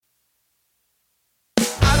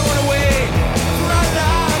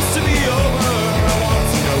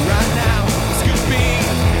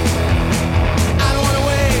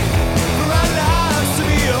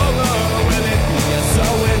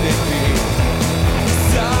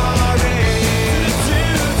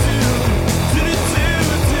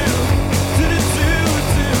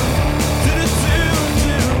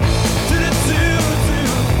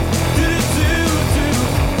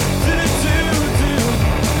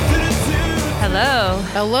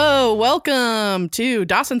Hello. Welcome to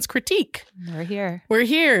Dawson's Critique. We're here.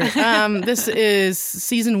 This is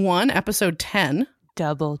season 1, episode 10.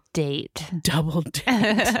 Double date.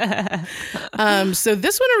 So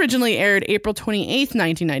this one originally aired April 28th,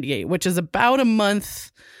 1998, which is about a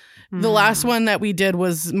month. The last one that we did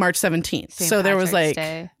was March 17th. So there was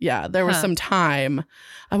there was some time.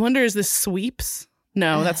 I wonder, is this sweeps?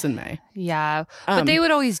 No, that's in May. Yeah. But they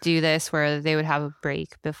would always do this where they would have a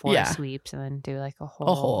break before sweeps and then do like a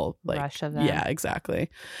whole rush of them. Yeah, exactly.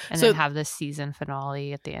 And then have the season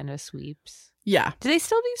finale at the end of sweeps. Yeah. Do they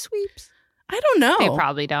still do sweeps? I don't know. They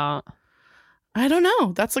probably don't. I don't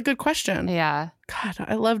know. That's a good question. Yeah. God,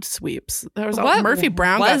 I loved sweeps. There was What Murphy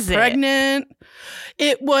Brown got pregnant.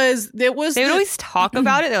 It was. They would always talk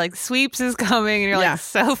about it. They're like, sweeps is coming, and you're like,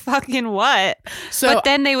 so fucking what? So, but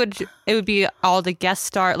then it would be all the guest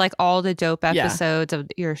star, like all the dope episodes of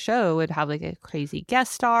your show would have like a crazy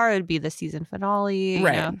guest star. It would be the season finale,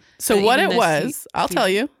 right? You know? So what it was, I'll tell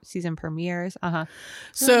you. Season premieres,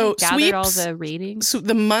 So gathered all the ratings. So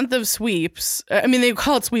the month of sweeps. I mean, they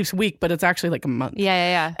call it sweeps week, but it's actually like a month.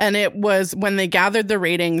 Yeah. And it was when they gathered the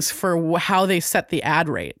ratings for how they set the ad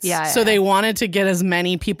rates. So they wanted to get as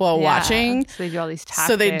many people watching. So they do all these tactics.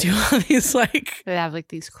 So they do all these like. They have like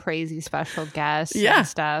these crazy special guests and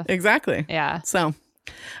stuff. Exactly. Yeah. So,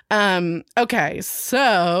 okay.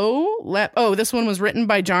 So this one was written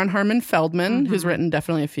by John Harmon Feldman, who's written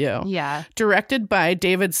definitely a few. Yeah. Directed by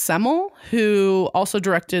David Semmel, who also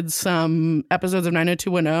directed some episodes of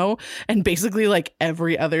 90210 and basically like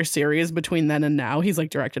every other series between then and now. He's like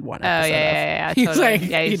directed one episode. Yeah. He's totally. like,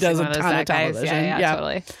 he does a ton of television. Yeah,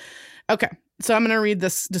 totally. Okay. So I'm going to read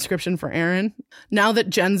this description for Aaron. Now that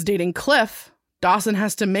Jen's dating Cliff, Dawson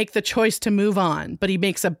has to make the choice to move on, but he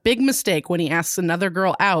makes a big mistake when he asks another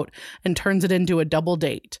girl out and turns it into a double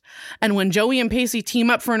date. And when Joey and Pacey team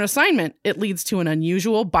up for an assignment, it leads to an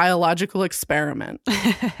unusual biological experiment.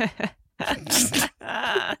 That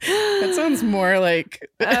sounds more like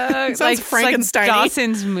it sounds like Frankenstein. Like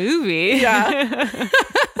Dawson's movie. Yeah.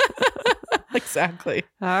 Exactly.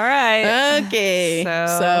 All right. Okay.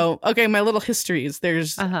 So okay, my little histories.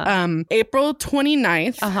 There's April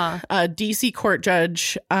 29th, a DC court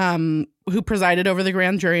judge who presided over the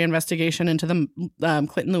grand jury investigation into the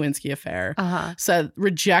Clinton Lewinsky affair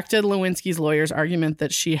rejected Lewinsky's lawyer's argument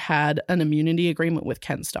that she had an immunity agreement with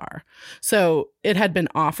Ken Starr. So it had been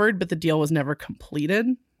offered, but the deal was never completed.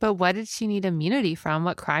 But what did she need immunity from?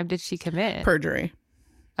 What crime did she commit? Perjury.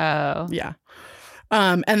 Oh. Yeah.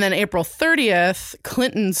 And then April 30th,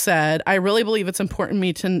 Clinton said, I really believe it's important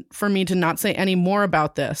for me to not say any more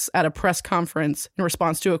about this at a press conference in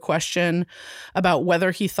response to a question about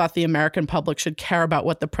whether he thought the American public should care about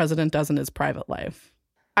what the president does in his private life.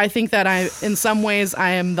 I think that in some ways,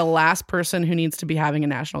 I am the last person who needs to be having a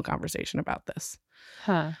national conversation about this.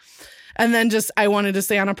 And then I wanted to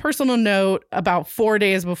say on a personal note, about 4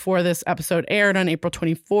 days before this episode aired on April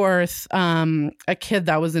 24th, a kid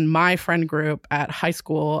that was in my friend group at high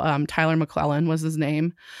school, Tyler McClellan was his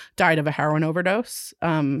name, died of a heroin overdose.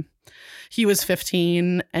 He was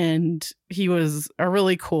 15 and he was a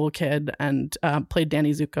really cool kid and played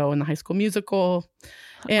Danny Zuko in the High School Musical.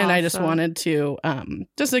 And awesome. I just wanted to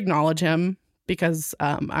just acknowledge him because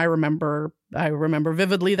I remember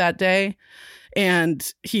vividly that day. And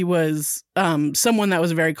he was someone that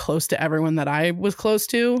was very close to everyone that I was close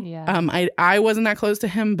to. Yeah. I wasn't that close to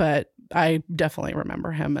him, but I definitely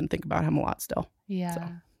remember him and think about him a lot still. Yeah. So,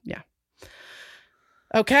 yeah.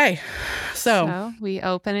 Okay. So we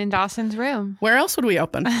open in Dawson's room. Where else would we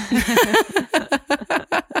open?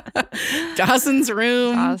 Dawson's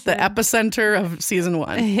room, the epicenter of season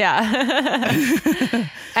 1. Yeah.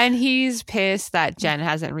 And he's pissed that Jen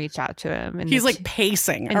hasn't reached out to him. He's like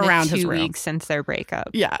pacing around his room. 2 weeks since their breakup.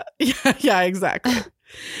 Yeah. Yeah, exactly.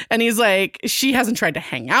 And he's like, she hasn't tried to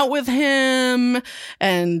hang out with him.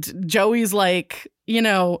 And Joey's like,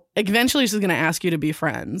 eventually she's going to ask you to be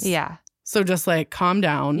friends. Yeah. So just like calm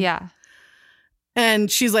down. Yeah. And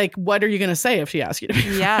she's like, what are you going to say if she asks you to be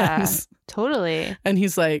friends? Yeah, totally. And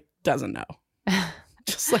he's like, doesn't know.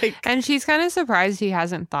 Just like, and she's kind of surprised he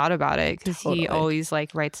hasn't thought about it because he always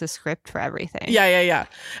like writes a script for everything. Yeah.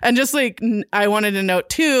 And just like, I wanted to note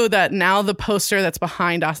too that now the poster that's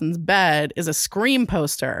behind Dawson's bed is a Scream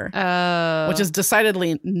poster, which is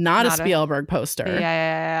decidedly not a Spielberg poster.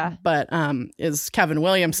 Yeah. But is Kevin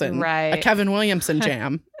Williamson, right? A Kevin Williamson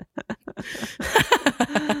jam.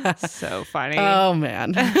 So funny. Oh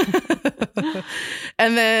man.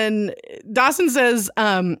 And then Dawson says,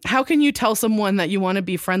 how can you tell someone that you want to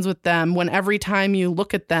be friends with them when every time you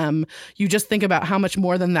look at them, you just think about how much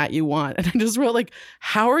more than that you want? And I just wrote like,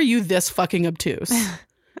 how are you this fucking obtuse?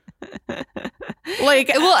 Like,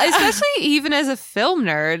 well, especially even as a film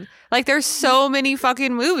nerd, like there's so many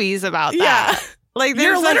fucking movies about that. Yeah. Like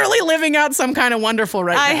you're literally living out some kind of wonderful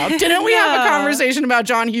right now. Didn't we have a conversation about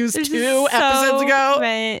John Hughes episodes ago?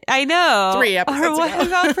 I know. 3 episodes ago. Or what ago.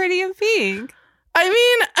 about Pretty in Pink? I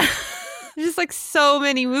mean, just like so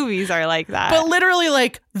many movies are like that. But literally,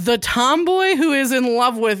 like the tomboy who is in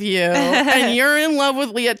love with you, and you're in love with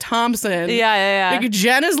Leah Thompson. Yeah. Like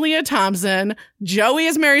Jen is Leah Thompson, Joey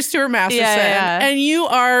is Mary Stuart Masterson, and you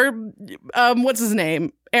are, what's his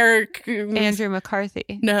name? Andrew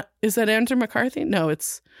McCarthy. No, is that Andrew McCarthy? No,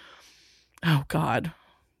 it's, oh God,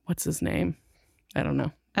 what's his name? I don't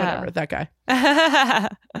know. Whatever, that guy.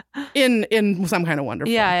 in some kind of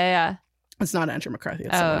wonderful. Yeah. It's not Andrew McCarthy.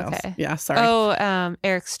 It's someone else. Yeah, sorry.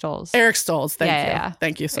 Eric Stoltz. Eric Stoltz. Thank you. Yeah.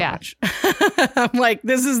 Thank you so much. I'm like,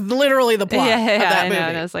 this is literally the plot of that movie.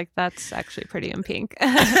 And I was like, that's actually Pretty in Pink.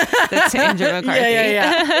 That's Andrew McCarthy.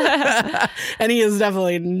 Yeah. And he is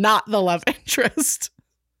definitely not the love interest.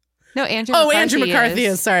 No, Andrew McCarthy. Andrew McCarthy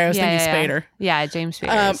is. Sorry, I was thinking Spader. Yeah, James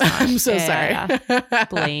Spader. I'm so sorry.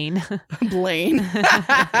 Blaine.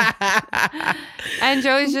 And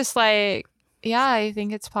Joey's just like, yeah, I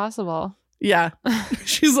think it's possible. Yeah.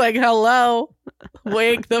 She's like, hello.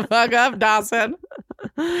 Wake the fuck up, Dawson.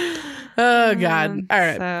 Oh, God. All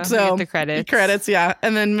right. So the credits. Credits, yeah.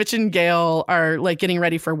 And then Mitch and Gail are like getting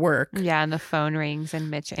ready for work. Yeah, and the phone rings and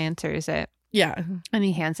Mitch answers it. Yeah. And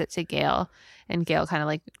he hands it to Gail. And Gail kind of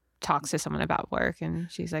like talks to someone about work.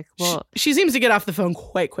 And she's like, well. She seems to get off the phone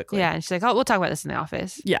quite quickly. Yeah. And she's like, oh, we'll talk about this in the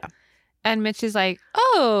office. Yeah. And Mitch is like,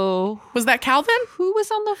 oh. Was that Calvin? Who was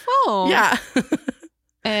on the phone? Yeah.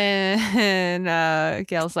 And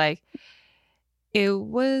Gail's like, it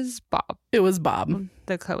was Bob. It was Bob.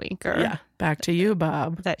 The co-anchor. Yeah. Back to you,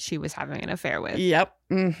 Bob. That she was having an affair with. Yep.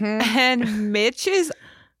 Mm-hmm. And Mitch is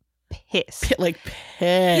pissed.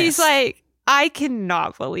 Pissed. He's like, I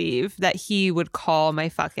cannot believe that he would call my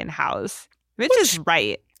fucking house. Mitch is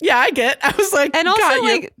right. Yeah, I was like, and also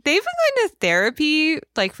like they've been going to therapy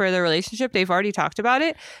like for their relationship. They've already talked about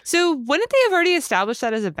it. So wouldn't they have already established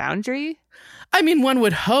that as a boundary? I mean, one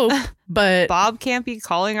would hope, but Bob can't be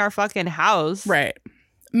calling our fucking house. Right.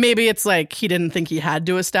 Maybe it's like he didn't think he had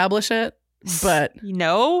to establish it, but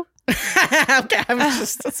no. Okay, I'm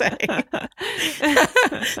just saying.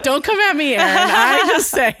 Don't come at me, Aaron. I'm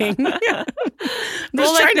just saying. I'm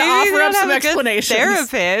just trying to offer up some explanations.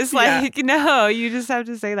 Therapist, like, no, you just have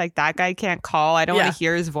to say like that guy can't call. I don't want to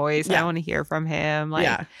hear his voice. I don't want to hear from him.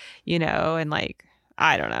 Like, you know, and like,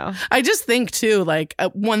 I don't know. I just think too, like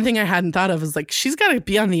one thing I hadn't thought of is like she's got to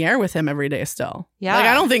be on the air with him every day still. Yeah, like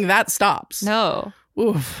I don't think that stops. No.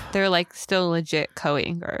 Oof. They're like still legit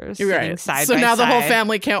co-anchors. You're right. Side so by now side. the whole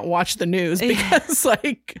family can't watch the news because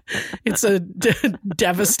like it's a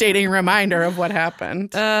devastating reminder of what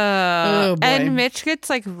happened. Oh, boy. And Mitch gets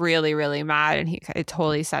like really, really mad and it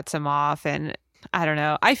totally sets him off. And I don't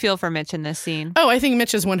know. I feel for Mitch in this scene. Oh, I think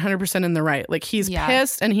Mitch is 100% in the right. Like he's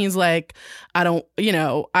pissed and he's like, I don't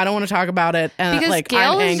want to talk about it. And because like,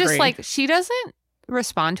 Gail I'm is angry. just like, she doesn't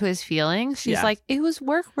respond to his feelings. She's like, it was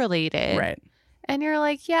work related. Right. And you're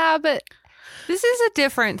like, yeah, but this is a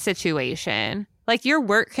different situation. Like your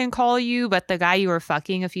work can call you, but the guy you were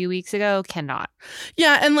fucking a few weeks ago cannot.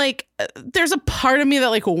 Yeah. And like, there's a part of me that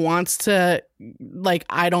like wants to, like,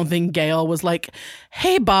 I don't think Gail was like,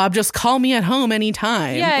 hey, Bob, just call me at home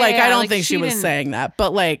anytime. Yeah, like, yeah, I don't like, think she was saying that.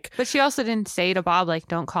 But like. But she also didn't say to Bob, like,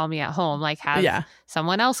 don't call me at home. Like, have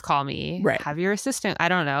someone else call me. Right. Have your assistant. I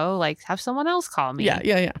don't know. Like, have someone else call me.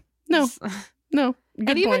 Yeah. No. No.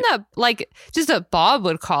 Good and even point. that, like, just a Bob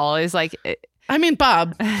would call is like. I mean,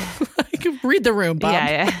 Bob. Read the room, Bob.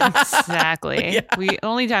 Yeah, exactly. The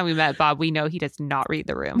only time we met Bob, we know he does not read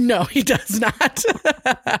the room. No, he does not.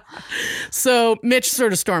 So Mitch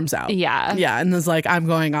sort of storms out. Yeah. Yeah. And is like, I'm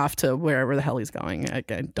going off to wherever the hell he's going. I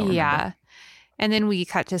don't remember. And then we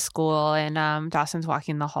cut to school and Dawson's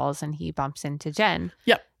walking the halls and he bumps into Jen.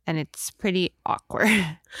 Yep. And it's pretty awkward.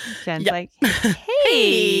 Jen's like,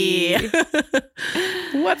 hey.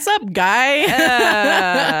 What's up, guy?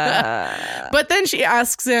 But then she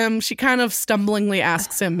kind of stumblingly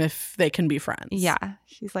asks him if they can be friends. Yeah.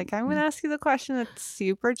 She's like, I'm going to ask you the question that's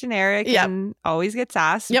super generic and always gets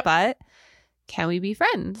asked, but can we be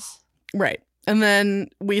friends? Right. And then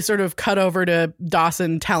we sort of cut over to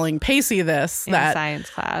Dawson telling Pacey this. In science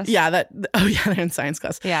class. Yeah, they're in science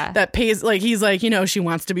class. Yeah. That Pacey, like, he's like, she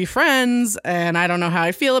wants to be friends, and I don't know how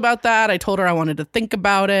I feel about that. I told her I wanted to think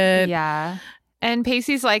about it. Yeah. And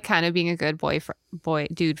Pacey's like kind of being a good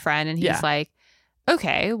dude friend, and he's like,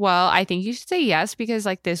 okay, well, I think you should say yes, because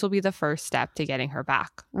like this will be the first step to getting her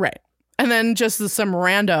back. Right. And then just some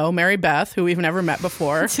rando, Mary Beth, who we've never met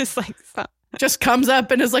before. Just like just comes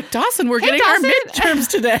up and is like, Dawson, we're getting Dawson, our midterms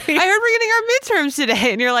today. I heard we're getting our midterms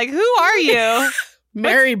today. And you're like, who are you?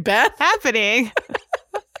 Mary Beth? Happening?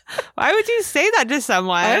 Why would you say that to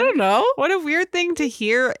someone? I don't know. What a weird thing to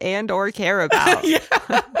hear and or care about.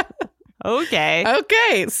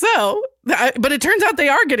 Okay. So, but it turns out they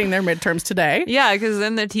are getting their midterms today. Yeah, because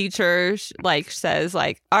then the teacher says all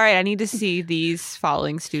right, I need to see these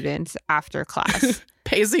following students after class.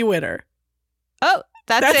 Pacey Witter. Oh,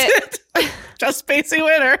 that's it. Just Pacey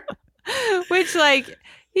Witter. Which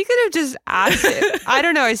he could have just asked it. I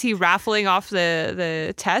don't know. Is he raffling off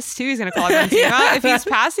the test too? He's going to call everyone out. If he's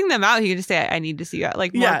passing them out, he can just say, I need to see you. More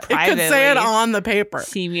privately. It could say it on the paper.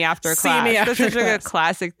 See me after class. That's such a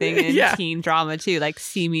classic thing in teen drama too.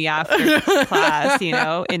 See me after class,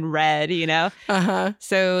 in red, Uh-huh.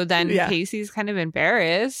 So then Pacey's kind of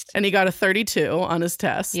embarrassed. And he got a 32 on his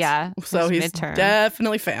test. Yeah. So he's midterm.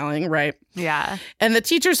 Definitely failing, right? Yeah. And the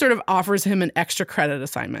teacher sort of offers him an extra credit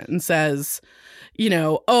assignment and says,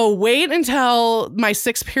 wait until my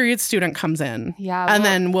 6th period student comes in. Yeah. And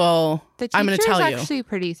then I'm going to tell you. He's actually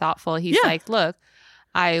pretty thoughtful. He's like, look,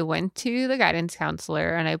 I went to the guidance counselor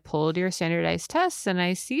and I pulled your standardized tests and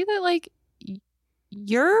I see that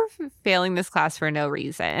you're failing this class for no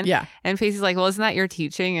reason. Yeah. And Pacey's like, well, isn't that your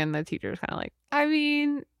teaching? And the teacher's kind of like, I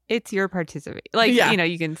mean, it's your participation.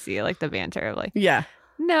 You can see the banter of yeah.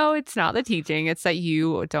 No, it's not the teaching. It's that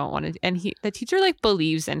you don't want to. And the teacher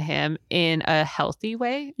believes in him in a healthy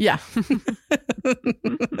way. Yeah.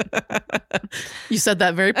 You said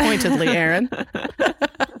that very pointedly, Aaron.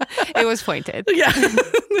 It was pointed. Yeah.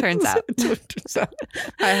 Turns out.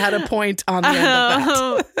 I had a point on the end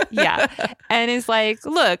of that. Yeah. And it's like,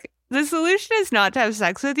 look, the solution is not to have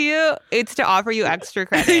sex with you. It's to offer you extra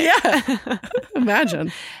credit. Yeah.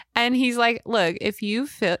 Imagine. And he's like, look, if you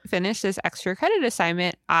finish this extra credit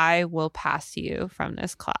assignment, I will pass you from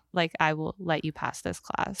this class. I will let you pass this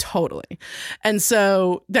class. Totally. And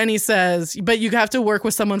so then he says, but you have to work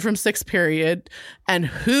with someone from 6th period. And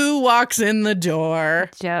who walks in the door?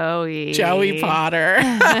 Joey Potter.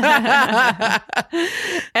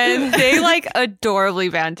 And they adorably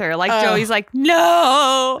banter. Joey's like,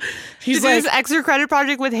 no. He's like, this extra credit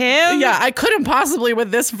project with him? Yeah, I couldn't possibly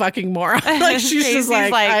with this fucking moron. She's just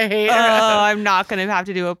I hate her. Oh, I'm not going to have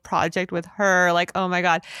to do a project with her. Oh my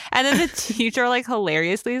God. And then the teacher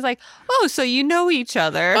hilariously is like, oh, so you know each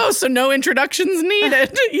other. Oh, so no introductions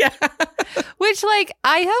needed. Yeah. Which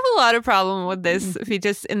I have a lot of problem with this,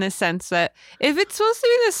 just in the sense that if it's supposed to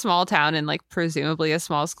be this small town and presumably a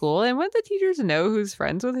small school, and wouldn't the teachers know who's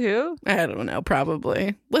friends with who? I don't know,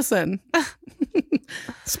 probably. Listen.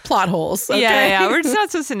 It's plot holes. Okay? Yeah. We're just not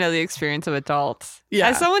supposed to know the experience of adults. Yeah.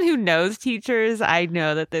 As someone who knows teachers, I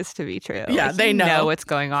know that this to be true. Yeah, they know what's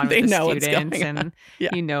going on with the students, and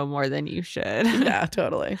you know more than you should. Yeah,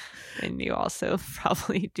 totally. And you also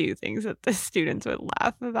probably do things that the students would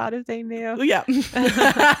laugh about if they knew. Yeah.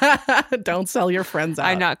 Don't sell your friends out.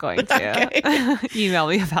 I'm not going to. Okay. Email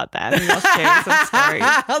me about that and I'll share some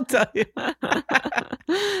I'll stories. tell you.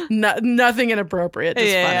 Nothing inappropriate. Just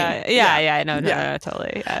funny. Yeah. No,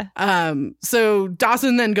 totally. Yeah. So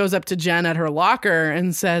Dawson then goes up to Jen at her locker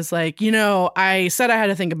and says, I said I had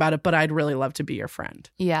to think about it, but I'd really love to be your friend.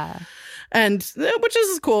 Yeah. And which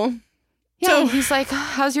is cool. Yeah. So he's like,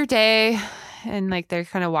 how's your day? And they're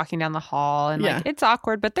kind of walking down the hall and it's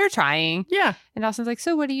awkward, but they're trying. Yeah. And Dawson's like,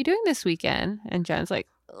 so what are you doing this weekend? And Jen's like,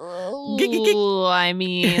 oh, I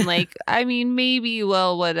mean, maybe,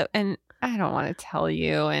 what? And I don't want to tell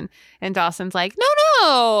you. And Dawson's like,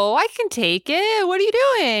 no, I can take it. What are you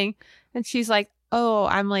doing? And she's like, oh,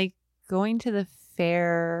 I'm going to the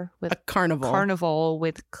fair with a carnival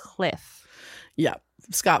with Cliff. Yeah.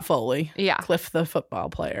 Scott Foley. Yeah. Cliff, the football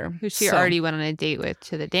player. Who she already went on a date with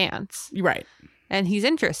to the dance. Right. And he's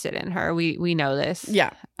interested in her. We know this. Yeah.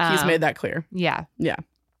 He's made that clear. Yeah. Yeah.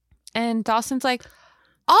 And Dawson's like,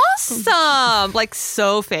 awesome.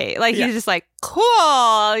 So fake. He's just like,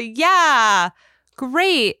 cool. Yeah.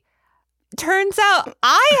 Great. Turns out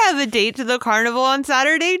I have a date to the carnival on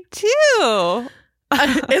Saturday too.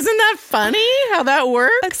 Isn't that funny how that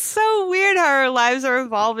works? It's so weird how our lives are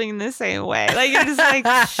evolving the same way. You're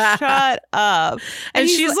just shut up. And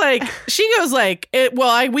she's she goes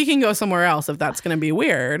we can go somewhere else if that's going to be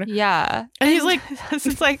weird. Yeah. And he's like,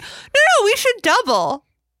 it's like, no, we should double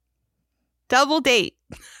date.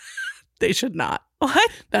 They should not. What?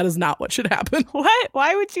 That is not what should happen. What?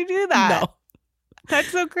 Why would you do that? No. That's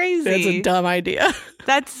so crazy. It's a dumb idea.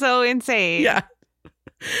 That's so insane. Yeah.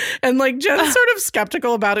 And like Jen's sort of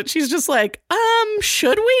skeptical about it. She's just like,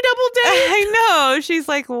 should we double date? I know. She's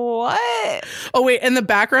like, what? Oh, wait. And the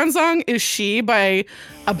background song is She by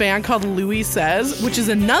a band called Louis Says, which is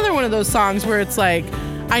another one of those songs where it's like,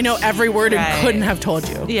 I know every word and couldn't have told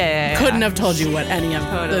you. Yeah. Couldn't have told you what any of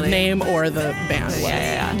the name or the band was.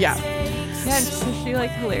 Yeah. Yeah, so she like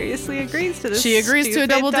hilariously agrees to this. She agrees to a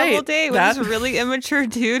double date with this really immature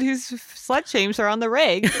dude who's slut shames her on the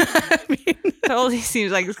rig. I mean, totally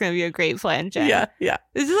seems like it's going to be a great plan, Jen. Yeah.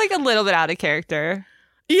 This is like a little bit out of character.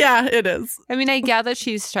 Yeah, it is. I mean, I get that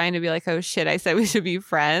she's trying to be like, oh shit, I said we should be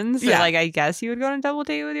friends. So, like, I guess you would go on a double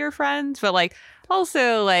date with your friends, but like,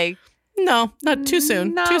 also like, no, not too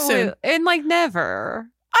soon. Too soon. And like, never.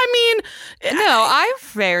 I mean, no, I'm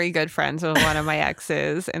very good friends with one of my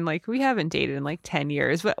exes, and like we haven't dated in like 10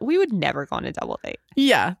 years, but we would never go on a double date.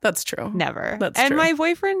 Yeah, that's true. Never. That's and true. My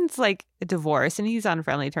boyfriend's like divorced, and he's on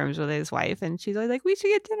friendly terms with his wife, and she's always like, we should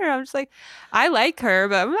get dinner. I'm just like, I like her,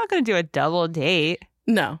 but I'm not going to do a double date.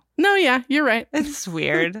 No, yeah, you're right. It's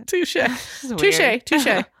weird. Touche.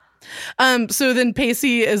 So then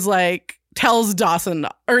Pacey is like, tells Dawson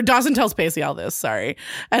tells Pacey all this, sorry.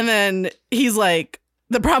 And then he's like,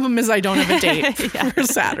 the problem is I don't have a date for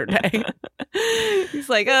Saturday. He's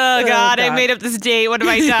like, oh God, I made up this date. What have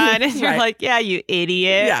I done? And you're like, yeah, you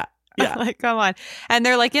idiot. Yeah. Like, come on. And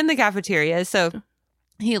they're like in the cafeteria. So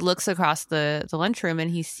he looks across the lunchroom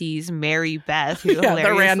and he sees Mary Beth, who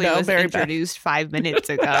hilariously was introduced 5 minutes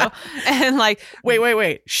ago. And like,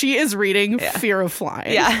 wait. She is reading Fear of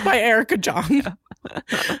Flying by Erica Jong.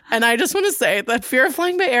 And I just want to say that Fear of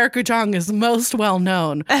Flying by Erica Jong is most well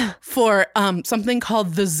known for something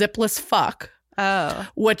called the zipless fuck. Oh.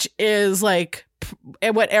 Which is like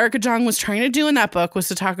what Erica Jong was trying to do in that book was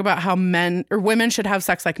to talk about how men or women should have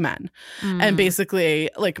sex like men. And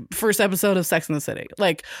basically, like, first episode of Sex and the City,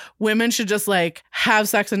 like, women should just like have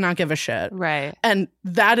sex and not give a shit. Right. And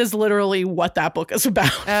that is literally what that book is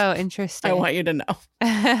about. Oh, interesting. I want you to know.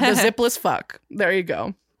 The zipless fuck. There you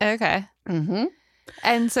go. Okay. Mm-hmm.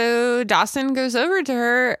 And so Dawson goes over to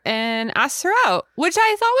her and asks her out, which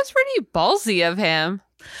I thought was pretty ballsy of him.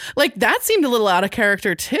 Like, that seemed a little out of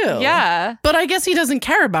character too. Yeah. But I guess he doesn't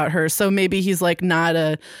care about her. So maybe he's like not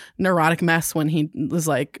a neurotic mess when he was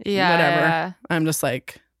like, whatever. Yeah. I'm just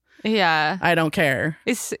like, I don't care.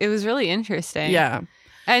 It was really interesting. Yeah.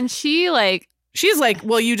 And she's like,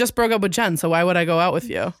 well, you just broke up with Jen, so why would I go out with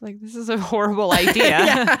you? Like, this is a horrible idea.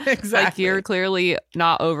 Yeah, exactly. Like, you're clearly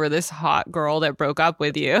not over this hot girl that broke up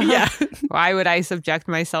with you. Yeah. Why would I subject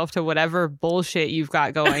myself to whatever bullshit you've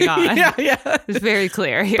got going on? Yeah. It's very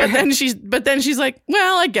clear here. But then she's like,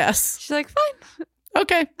 well, I guess. She's like, fine.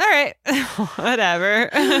 Okay. All right. Whatever.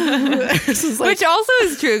 Which also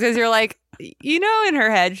is true, because you're like, in her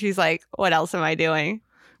head, she's like, what else am I doing?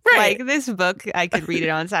 Right. Like, this book, I could read it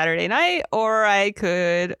on Saturday night, or I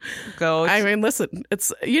could go. I mean, listen,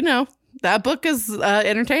 it's, that book is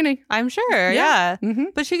entertaining. I'm sure. Yeah. Mm-hmm.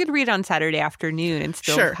 But she could read on Saturday afternoon and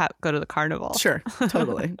still go to the carnival. Sure.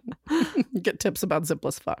 Totally. Get tips about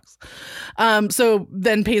zipless fucks. So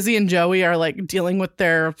then Pacey and Joey are like dealing with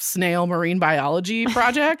their snail marine biology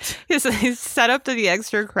project. His setup to the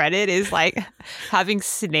extra credit is like having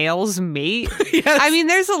snails mate. Yes. I mean,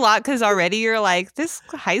 there's a lot, because already you're like, this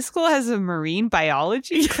high school has a marine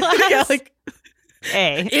biology class. Yeah, like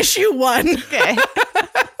issue 1. Okay.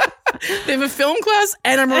 They have a film class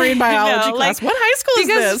and a marine biology class. What high school is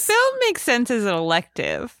this? Because film makes sense as an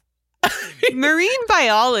elective. Marine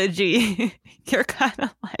biology, you're kind of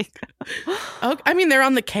like... Okay. I mean, they're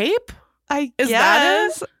on the Cape? I guess. That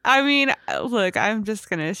it? I mean, look, I'm just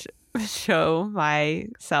going to show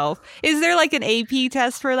myself. Is there like an AP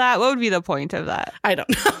test for that? What would be the point of that? I don't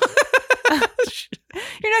know.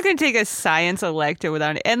 You're not going to take a science elective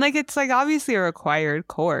without it. And like, it's like obviously a required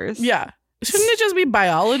course. Yeah. Shouldn't it just be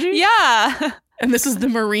biology? Yeah. And this is the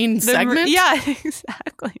marine segment? Yeah,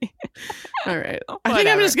 exactly. All right. I think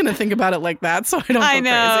I'm just going to think about it like that so I don't go I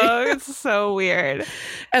know. crazy. It's so weird.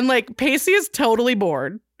 And like, Pacey is totally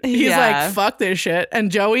bored. He's like, fuck this shit. And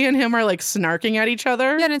Joey and him are like snarking at each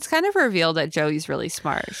other. Yeah, and it's kind of revealed that Joey's really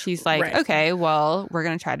smart. She's like, okay, well, we're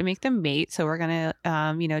going to try to make them mate. So we're going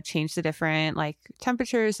to, change the different like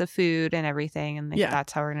temperatures of food and everything. And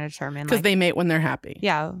that's how we're going to determine. Because they mate when they're happy.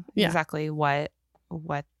 Yeah, exactly what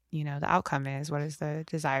the outcome is. What is the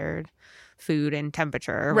desired food and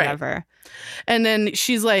temperature or whatever. And then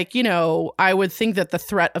she's like, I would think that the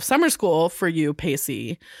threat of summer school for you,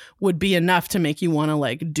 Pacey, would be enough to make you want to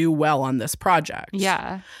like do well on this project.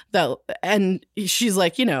 Yeah. And she's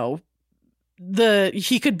like, he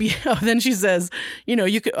could be, then she says,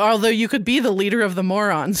 you could be the leader of the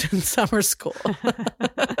morons in summer school.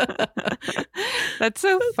 That's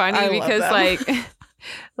so funny I love because them.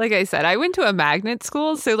 like I said, I went to a magnet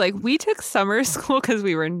school. So like we took summer school because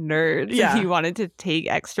we were nerds. Yeah. And we wanted to take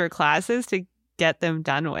extra classes to get them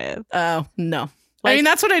done with. Oh, no. Like- I mean,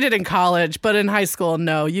 that's what I did in college, but in high school,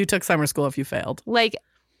 no. You took summer school if you failed. Like,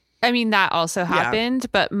 I mean, that also happened,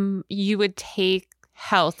 but you would take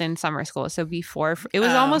health in summer school. So before, it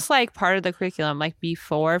was almost like part of the curriculum, like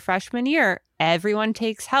before freshman year, everyone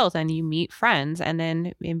takes health and you meet friends. And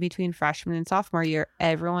then in between freshman and sophomore year,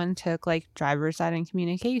 everyone took like driver's ed and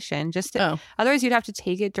communication. Just to, otherwise, you'd have to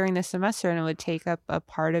take it during the semester and it would take up a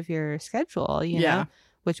part of your schedule, you know?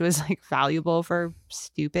 Which was like valuable for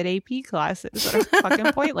stupid AP classes that are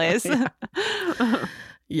fucking pointless.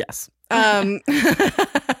 Yes.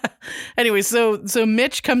 Anyway, so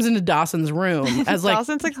Mitch comes into Dawson's room as like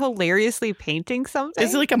Dawson's like hilariously painting something.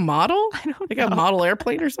 Is it like a model? I don't like know. a model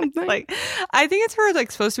airplane or something? Like, I think it's for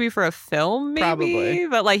like supposed to be for a film, maybe. Probably.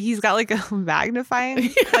 But like he's got like a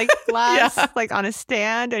magnifying like glass like on a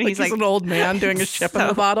stand, and he's like an old man doing a ship in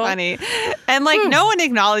the bottle. Funny, and like no one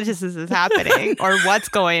acknowledges this is happening or what's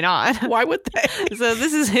going on. Why would they? So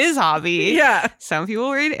this is his hobby. Yeah. Some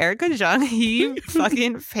people read Erica Jung. He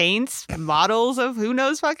fucking paints models of who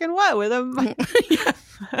knows fucking what with a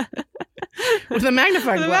with a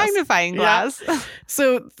magnifying glass. Yeah.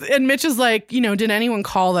 So, and Mitch is like, did anyone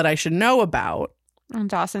call that I should know about? And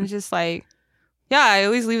Dawson's just like, yeah, I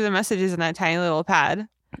always leave the messages in that tiny little pad.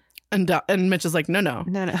 And Mitch is like, no.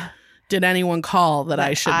 No. Did anyone call that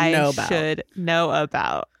I should know about? Should know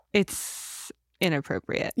about. It's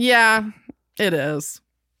inappropriate. Yeah, it is.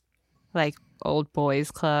 Like old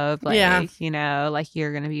boys club. Like, like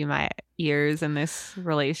you're going to be my ears in this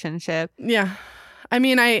relationship. Yeah. I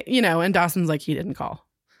mean, and Dawson's like, he didn't call.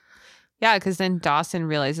 Yeah, because then Dawson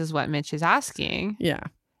realizes what Mitch is asking. Yeah.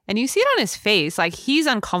 And you see it on his face. Like he's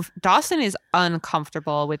Dawson is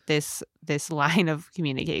uncomfortable with this line of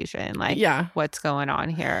communication. Like, what's going on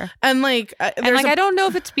here? And like, I don't know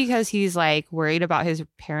if it's because he's like worried about his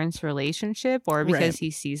parents' relationship or because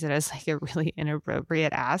he sees it as like a really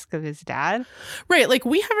inappropriate ask of his dad. Right. Like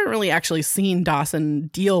we haven't really actually seen Dawson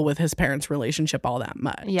deal with his parents' relationship all that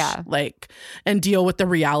much. Yeah. Like, and deal with the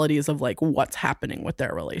realities of like what's happening with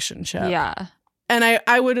their relationship. Yeah. And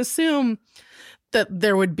I would assume that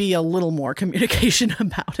there would be a little more communication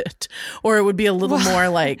about it, or it would be a little more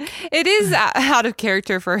like it is out of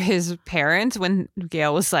character for his parents when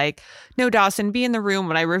Gail was like, no, Dawson, be in the room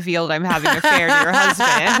when I revealed I'm having an affair to your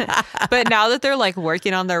husband. But now that they're like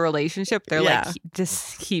working on their relationship, they're like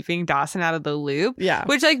just keeping Dawson out of the loop. Yeah.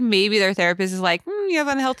 Which like maybe their therapist is like, you have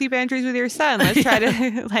unhealthy boundaries with your son. Let's try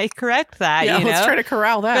to like correct that. Yeah, let's try to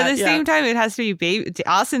corral that. But at the same time, it has to be baby.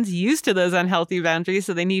 Dawson's used to those unhealthy boundaries,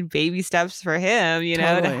 so they need baby steps for him.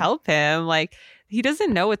 To help him. Like he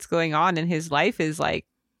doesn't know what's going on, and his life is like,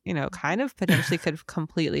 kind of potentially could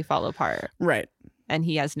completely fall apart. Right. And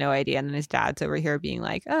he has no idea. And then his dad's over here being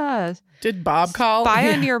like, did Bob call?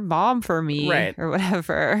 Spy on your mom for me. Right. Or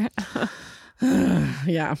whatever.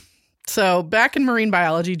 Yeah. So back in marine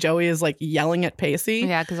biology, Joey is like yelling at Pacey.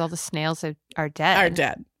 Yeah, because all the snails are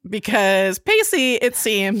dead. Because Pacey, it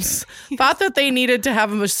seems, thought that they needed to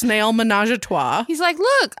have a snail menage a trois. He's like,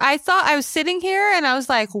 look, I thought I was sitting here and I was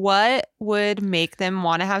like, what would make them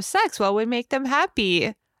want to have sex? What would make them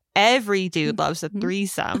happy? Every dude loves a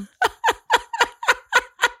threesome.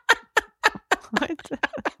 What?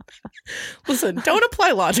 Listen, don't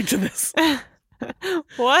apply logic to this.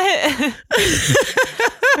 What?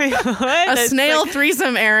 Wait, what? A snail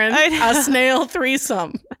threesome, Aaron. A snail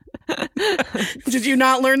threesome. Did you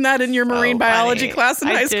not learn that in your marine biology class in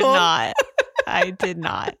high school? I did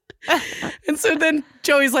not. And so then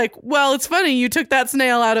Joey's like, well, it's funny. You took that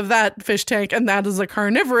snail out of that fish tank and that is a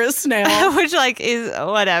carnivorous snail. Which like is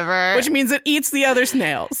whatever. Which means it eats the other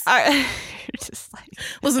snails. Just like,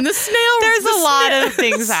 listen, this snail. There's a lot of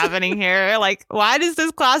things happening here. Like, why does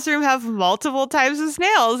this classroom have multiple types of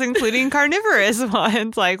snails, including carnivorous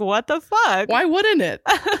ones? Like, what the fuck? Why wouldn't it?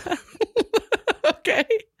 Okay.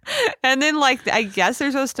 And then, like, I guess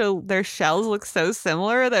their shells look so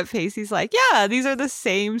similar that Pacey's like, yeah, these are the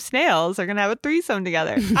same snails. They're going to have a threesome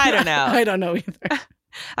together. I don't know. I don't know either.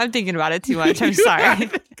 I'm thinking about it too much. I'm sorry.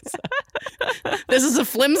 This is a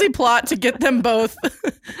flimsy plot to get them both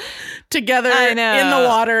together in the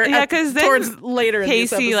water. Yeah, because towards later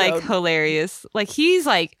Pacey, in this episode. like, hilarious. Like, he's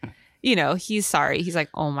like, he's sorry. He's like,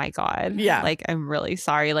 oh my God. Yeah. Like, I'm really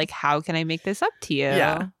sorry. Like, how can I make this up to you?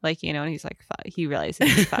 Yeah. Like, and he's like, he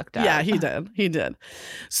realizes he's fucked up. Yeah, he did.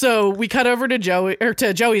 So we cut over to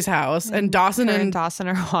Joey's house, and Dawson and Dawson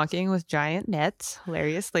are walking with giant nets,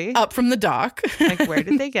 hilariously. Up from the dock. Like, where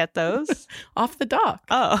did they get those? Off the dock.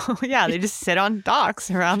 Oh, yeah. They just sit on docks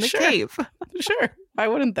around the Cape. Sure. Why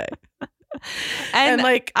wouldn't they? And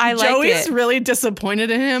like, I like Joey's it. really disappointed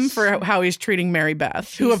in him for how he's treating Mary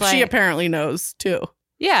Beth, who She's she like- apparently knows too.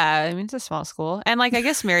 Yeah, I mean, it's a small school. And like, I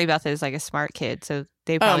guess Mary Beth is like a smart kid, so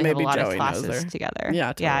they probably have a maybe lot Joey of knows classes her. together.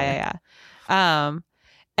 Yeah, totally. Yeah.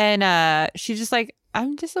 And she's just like,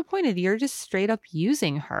 I'm disappointed. You're just straight up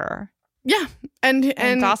using her. Yeah. And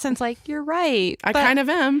Dawson's like, you're right. I kind of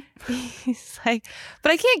am. He's like,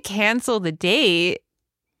 but I can't cancel the date.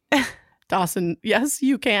 Dawson, yes,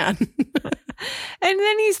 you can. And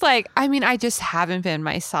then he's like, I mean, I just haven't been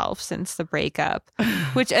myself since the breakup,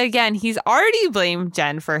 which again, he's already blamed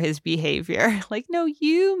Jen for his behavior. Like, no,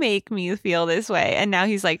 you make me feel this way. And now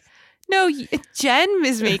he's like, no, Jen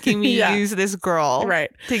is making me Yeah. use this girl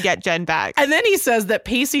Right. to get Jen back. And then he says that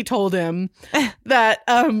Pacey told him that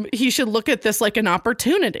he should look at this like an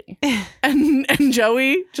opportunity. And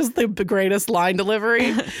Joey, just the greatest line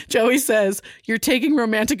delivery. Joey says, "You're taking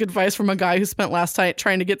romantic advice from a guy who spent last night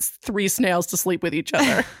trying to get 3 snails to sleep with each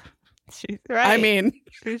other." She's right. I mean,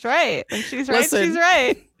 she's right. And she's right. Listen. She's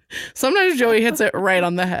right. sometimes Joey hits it right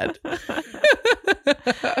on the head.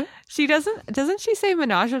 She doesn't she say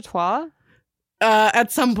menage a trois?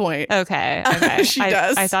 At some point. Okay. She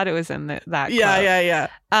does. I thought it was in that quote. Yeah.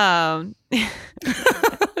 Yeah.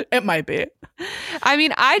 It might be. I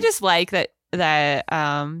mean, I just like that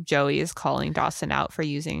Joey is calling Dawson out for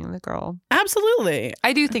using the girl. Absolutely.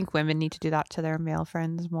 I do think women need to do that to their male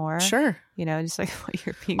friends more. Sure. You know, just like what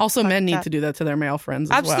you're being. Also, men fucked need up. to do that to their male friends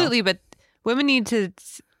as Absolutely, but women need to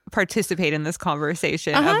participate in this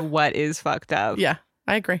conversation of what is fucked up. well. Yeah,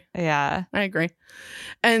 I agree. Yeah. I agree.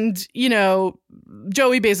 And, you know,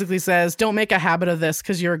 Joey basically says, don't make a habit of this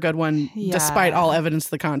because you're a good one, Yeah. despite all evidence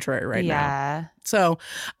to the contrary right now. Yeah. So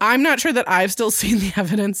I'm not sure that I've still seen the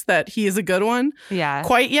evidence that he is a good one Yeah.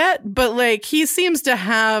 quite yet, but like he seems to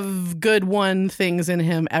have good one things in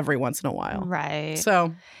him every once in a while. Right.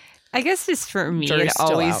 So I guess just for me, Jury's it still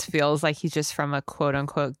always out. feels like he's just from a quote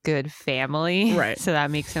unquote good family. Right. So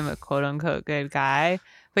that makes him a quote unquote good guy.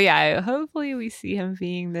 But yeah, hopefully we see him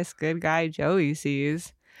being this good guy Joey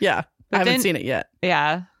sees. yeah, But I haven't then- seen it yet.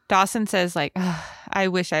 Yeah. Dawson says, like, "Ugh, I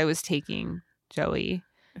wish I was taking Joey.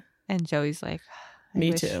 And Joey's like, I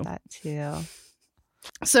Me wish too. that too.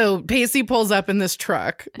 So Pacey pulls up in this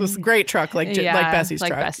truck, this great truck, like like Bessie's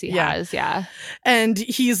like truck. Bessie has, yeah. And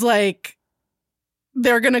he's like,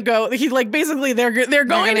 they're gonna go. He like basically they're going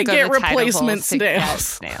to go get to Tidal replacement Pools to get snails.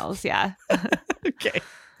 snails, yeah. Okay.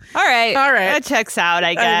 All right. That checks out,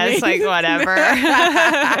 I guess. mean- like, whatever.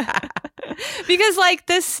 Because, like,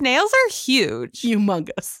 the snails are huge.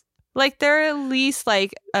 Humongous. Like, they're at least,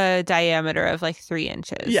 like, a diameter of, like, 3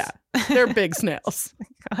 inches. Yeah, they're big snails.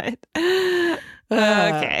 God. Uh,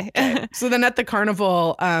 Okay. So then at the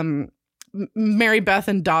carnival, Mary Beth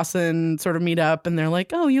and Dawson sort of meet up, and they're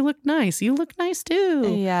like, "Oh, you look nice. You look nice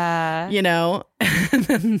too." Yeah. You know, and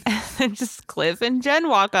then, And just Cliff and Jen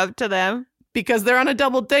walk up to them. because they're on a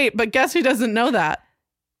double date. But guess who doesn't know that?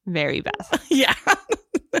 Mary Beth. Yeah.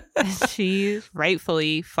 She's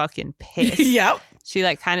rightfully fucking pissed. Yep. She,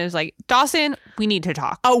 like, kind of is like, Dawson, we need to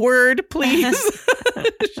talk. A word, please.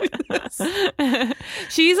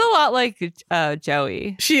 She's a lot like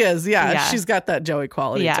Joey. She is. Yeah. Yeah. She's got that Joey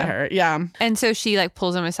quality Yeah. to her. Yeah. And so she, like,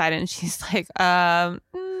 pulls him aside and she's like,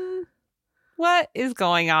 what is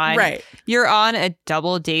going on? Right. You're on a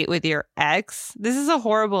double date with your ex. This is a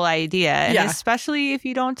horrible idea. And Yeah. especially if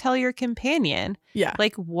you don't tell your companion. Yeah.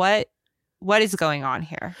 Like, what is going on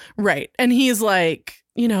here? Right. And he's like,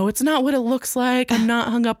 you know, it's not what it looks like. I'm not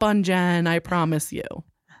hung up on Jen. I promise you.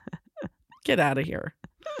 Get out of here.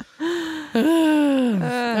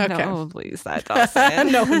 No Okay. one believes that,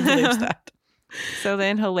 Dawson. No one believes that. So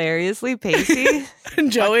then, hilariously, Pacey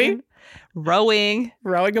And Joey fucking rowing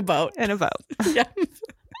rowing a boat. in a boat. Yeah.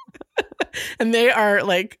 And they are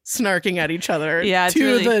like snarking at each other. Yeah, it's to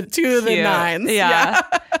really the cute. nines. Yeah.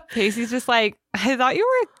 Pacey's just like, I thought you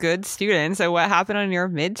were a good student. So what happened on your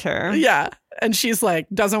midterm? Yeah. And she's like,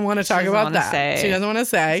 doesn't want to talk doesn't about wanna that. say. She doesn't want to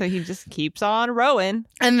say. So he just keeps on rowing.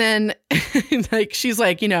 And then like she's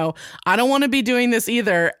like, you know, I don't want to be doing this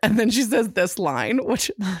either. And then she says this line, which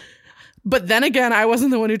but then again, I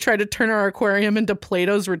wasn't the one who tried to turn our aquarium into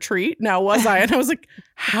Plato's Retreat. Now was I? And I was like,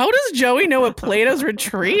 how does Joey know what Plato's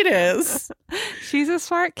Retreat is? She's a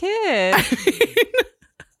smart kid.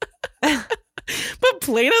 But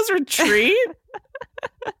Plato's Retreat?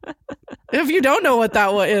 If you don't know what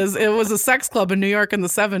that is, it was a sex club in New York in the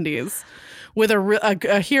 70s with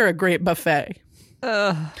a great buffet.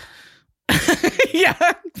 Ugh.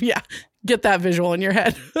 Yeah. Get that visual in your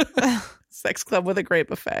head. Sex club with a great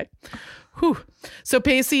buffet. Whew. So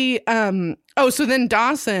Pacey, so then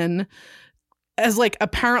Dawson has like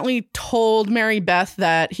apparently told Mary Beth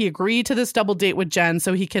that he agreed to this double date with Jen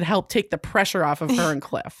so he could help take the pressure off of her and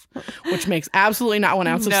Cliff, which makes absolutely not 1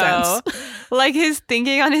 ounce of sense. Like his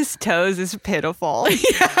thinking on his toes is pitiful.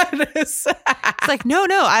 Yeah, it is. It's like, no,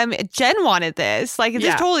 Jen wanted this. Like,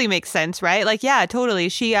 this totally makes sense, right? Like, yeah, totally.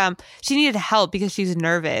 She needed help because she's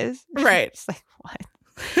nervous. Right. It's like, what?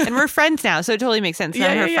 And we're friends now, so it totally makes sense.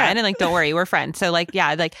 I'm her friend, and like, don't worry, we're friends. So like,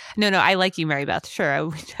 yeah, like, no, I like you, Mary Beth. Sure, I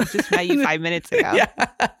just met you 5 minutes ago,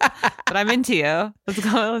 but I'm into you. Let's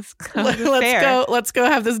go. Let's go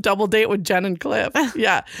have this double date with Jen and Cliff.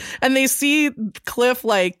 Yeah, and they see Cliff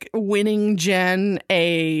like winning Jen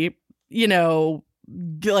a, you know,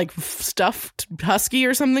 like stuffed husky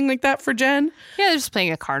or something like that for Jen. Yeah, they're just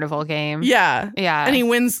playing a carnival game. Yeah. And he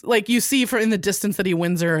wins, like you see in the distance that he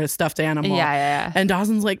wins her a stuffed animal. Yeah. And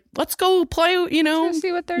Dawson's like, let's go play, you know. Let's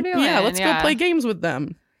see what they're doing. Yeah, let's go play games with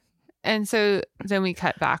them. And so then we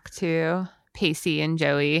cut back to Pacey and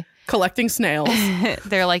Joey collecting snails.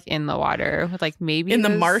 They're like in the water with like maybe in the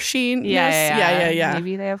marshiness. Yeah.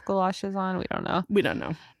 Maybe they have galoshes on. We don't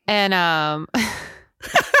know. And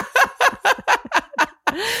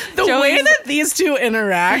the way that these two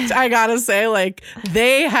interact, I gotta say, like,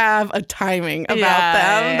 they have a timing about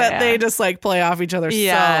them that they just like play off each other so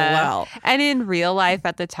well. And in real life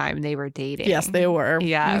at the time they were dating. Yes, they were.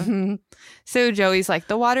 Yeah. Mm-hmm. So Joey's like,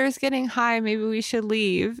 the water is getting high, maybe we should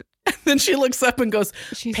leave. Then she looks up and goes,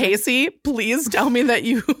 Pacey, please tell me that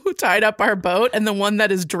you tied up our boat and the one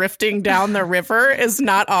that is drifting down the river is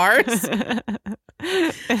not ours.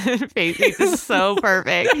 Pacey is so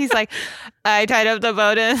perfect. He's like, I tied up the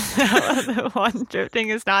boat and the one drifting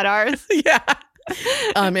is not ours. Yeah.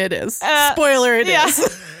 It is. Spoiler, it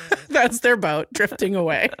is. That's their boat drifting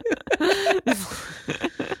away.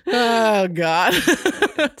 Oh, God.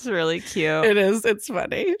 It's really cute. It is. It's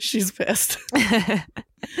funny. She's pissed.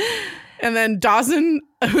 And then Dawson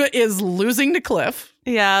is losing to Cliff.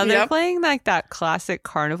 Yeah, they're playing like that classic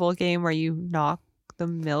carnival game where you knock the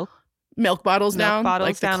milk bottles down,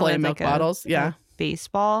 like the clay milk bottles. Yeah,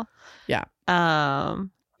 baseball. Yeah. And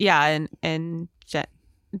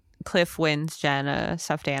Cliff wins Jen a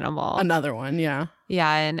stuffed animal. Another one. Yeah.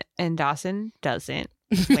 Yeah, and Dawson doesn't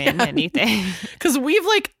win anything because we've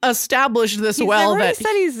like established this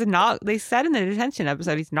they said in the detention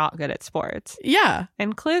episode he's not good at sports. Yeah,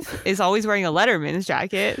 and Cliff is always wearing a Letterman's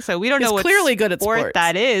jacket, so we don't know what clearly good at sports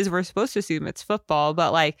that is. We're supposed to assume it's football,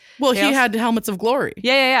 but like, well, he had helmets of glory.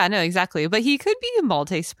 Yeah, no, exactly. But he could be a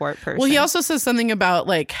multi-sport person. Well, he also says something about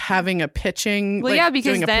like having a pitching. Well, like,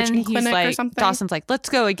 because then he's like, Dawson's like, let's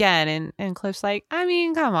go again, and Cliff's like, I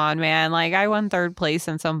mean, come on, man, like I won 3rd place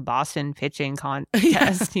in some Boston pitching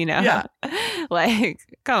contest, you know? Yeah. Like,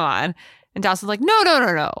 come on. And Dawson's like,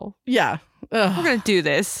 no. Yeah. Ugh. We're going to do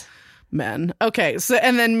this. Men. Okay. So,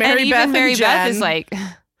 and then Mary Beth is like,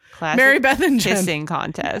 classic Mary Beth and Jen. Kissing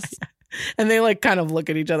contest. And they like kind of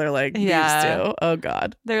look at each other like these two. Oh,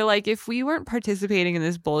 God. They're like, if we weren't participating in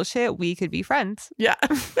this bullshit, we could be friends. Yeah.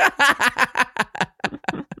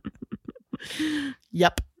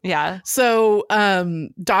 Yep. Yeah. So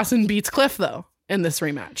Dawson beats Cliff, though, in this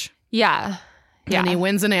rematch. Yeah. And he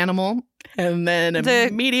wins an animal. And then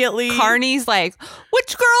immediately Carney's like,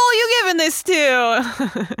 which girl are you giving this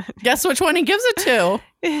to? Guess which one he gives it to.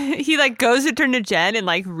 He like goes to turn to Jen and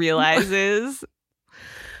like realizes.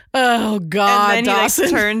 Oh, God. And then Dawson.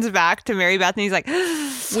 He like turns back to Mary Beth and he's like,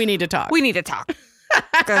 we need to talk.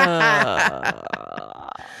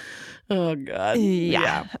 Oh, God.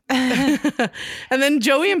 Yeah. And then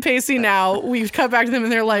Joey and Pacey now, we've cut back to them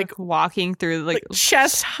and they're like walking through like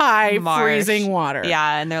chest high freezing water.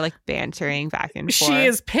 Yeah. And they're like bantering back and forth. She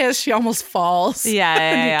is pissed. She almost falls.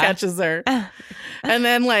 Yeah. He catches her. And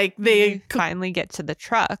then like they finally get to the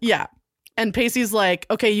truck. Yeah. And Pacey's like,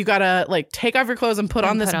 okay, you gotta like take off your clothes and put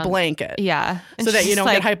on this blanket. Yeah. And so that you don't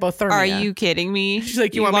get hypothermia. Are you kidding me? She's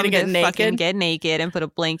like, you want me to get naked? Fucking get naked and put a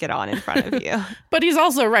blanket on in front of you. But he's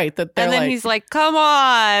also right that they're and then he's like, come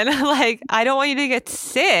on. Like, I don't want you to get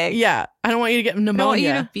sick. Yeah. I don't want you to get pneumonia. I don't want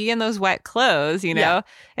you to be in those wet clothes, you know? Yeah.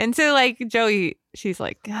 And so like Joey, she's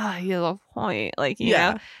like, you have a point. Like, you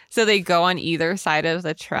know? So they go on either side of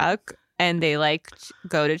the truck. And they like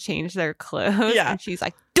go to change their clothes. Yeah. And she's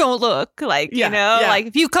like, don't look. Like, you know, like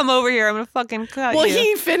if you come over here, I'm going to fucking cut you. Well,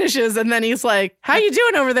 he finishes and then he's like, how you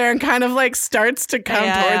doing over there? And kind of like starts to come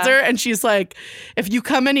towards her. And she's like, if you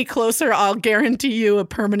come any closer, I'll guarantee you a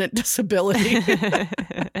permanent disability.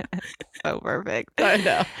 So perfect. I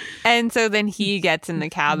know. And so then he gets in the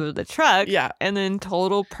cab of the truck. Yeah. And then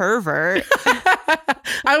total pervert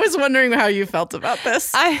I was wondering how you felt about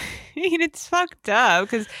this. I mean, it's fucked up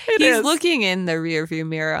because It he's is. looking in the rear view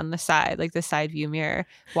mirror on the side, like the side view mirror,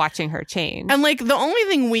 watching her change. And like the only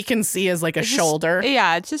thing we can see is like a It's just- shoulder,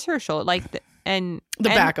 Yeah, it's just her shoulder, like and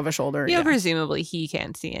back of a shoulder. You know, Yeah. presumably he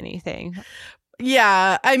can't see anything.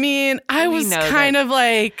 Yeah, I mean, I We was know kind of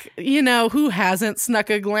like, who hasn't snuck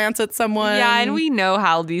a glance at someone? Yeah, and we know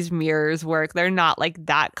how these mirrors work. They're not like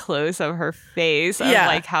that close of her face. Of Yeah.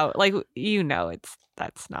 like how, like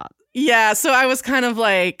that's not. Yeah, so I was kind of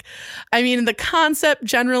like, I mean, the concept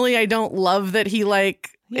generally, I don't love that he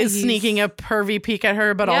like Yeah, is he's- sneaking a pervy peek at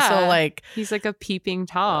her, but also Yeah. like, He's like a peeping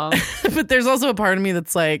Tom. but there's also a part of me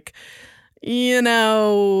that's like, you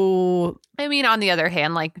know, I mean, on the other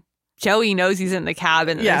hand, like Joey knows he's in the cab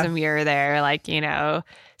and Yeah. there's a mirror there, like,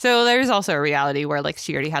 So there's also a reality where like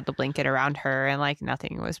she already had the blanket around her and like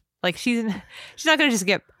nothing was like she's not gonna just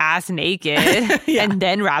get ass naked Yeah. and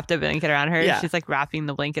then wrap the blanket around her. Yeah. She's like wrapping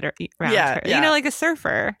the blanket around Yeah, her. yeah. Like a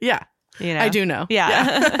surfer. yeah, I I do know.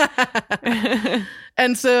 Yeah.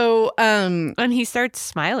 And so, And he starts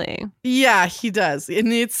smiling. yeah, he does.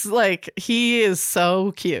 And it's like, he is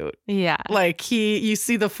so cute. Yeah. Like you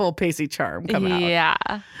see the full Pacey charm come out. Yeah.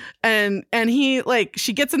 And he like,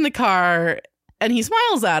 she gets in the car and he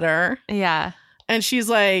smiles at her Yeah. and she's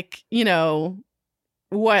like,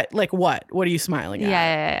 what are you smiling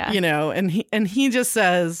Yeah. at? Yeah. And he just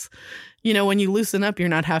says, when you loosen up, you're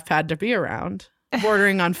not half bad to be around,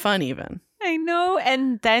 bordering on fun even. I know.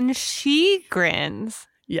 And then she grins.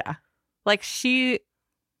 Yeah. Like she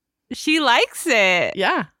likes it.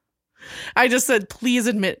 Yeah. I just said, please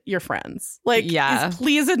admit you're friends. Like, Yeah.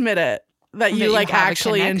 please admit it that That you you like have a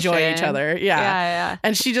actually enjoy each connection. other. Yeah. Yeah. Yeah.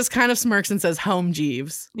 And she just kind of smirks and says, home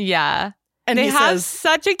Jeeves. Yeah. And They he have says,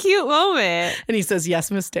 such a cute moment. yes,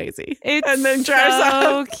 Miss Daisy. It's And then drives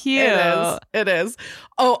so off. cute. It is.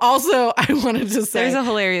 Oh, also, I wanted to say There's a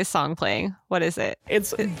hilarious song playing. What is it?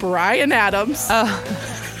 it's Bryan Adams, Oh,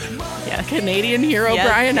 yes. Canadian hero Yes,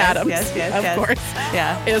 Bryan yes, Adams, yes, yes, of yes. course.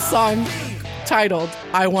 Yeah. A song titled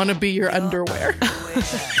 "I Want to Be Your Underwear."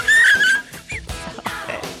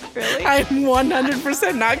 Really? I'm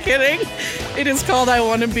 100% not kidding. It is called "I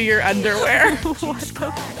Want to Be Your Underwear." What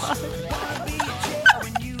the fuck?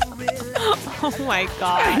 Oh my I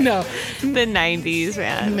god. know. The 90s,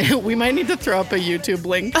 man. Man, we might need to throw up a YouTube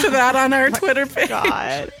link to that on our Twitter page.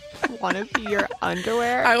 God. Want to be your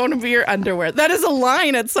underwear? I want to be your underwear. That is a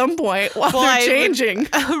line at some point while Well, they're I would- changing.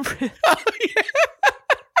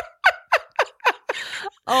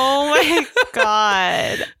 Oh my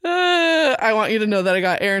god. I want you to know that I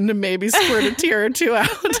got Aaron to maybe squirt a tear or two out.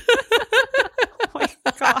 Oh my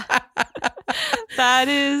god. That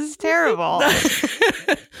is terrible.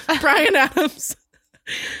 Bryan Adams,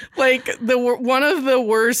 like one of the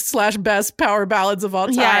worst / best power ballads of all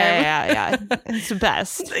time. Yeah. It's the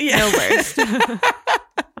best. Yeah. No worst.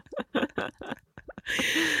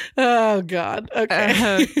 Oh God.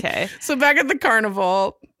 Okay. Okay. So back at the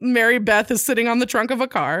carnival, Mary Beth is sitting on the trunk of a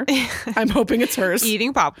car. I'm hoping it's hers.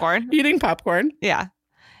 Eating popcorn. Eating popcorn. Yeah.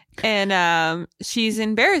 And she's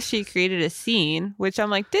embarrassed she created a scene, which I'm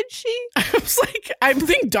like, did she? I was like, I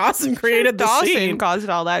think Dawson created the Dawson scene. caused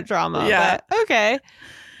all that drama. Yeah. But okay.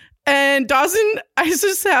 And Dawson, I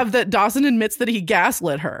just have that Dawson admits that he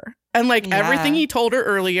gaslit her. And like Yeah. everything he told her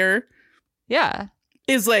earlier Yeah.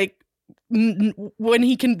 is like when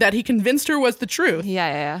he convinced her was the truth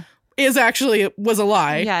Yeah. was a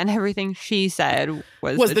lie. Yeah. And everything she said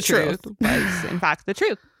was Was the the truth. truth. Was in fact the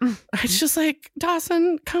truth. It's just like,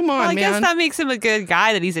 Dawson, come on, Well, I guess man. that makes him a good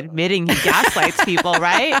guy that he's admitting he gaslights people,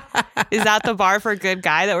 right? Is that the bar for a good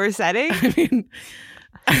guy that we're setting? I mean,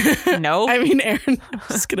 No. Aaron, I'm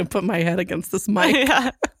just gonna put my head against this mic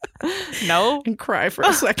Yeah. No. and cry for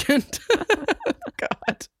a second.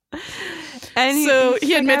 God. And So he's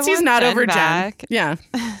he like, admits "I he's want not Jen over back." Jen. Yeah.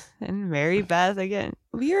 And Mary Beth again.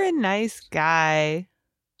 You're a nice guy,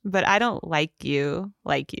 but I don't like you.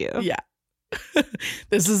 Yeah.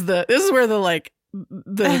 This is where the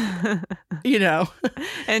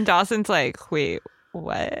And Dawson's like, wait,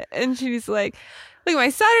 what? And she's like, look, my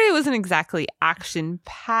Saturday wasn't exactly action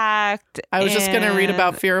packed. I was just gonna read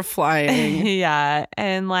about fear of flying. Yeah.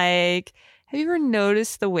 And like, have you ever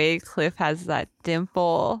noticed the way Cliff has that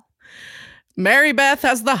dimple? Mary Beth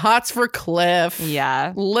has the hots for Cliff.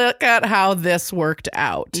 Yeah. Look at how this worked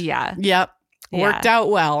out. Yeah. Yep. Worked out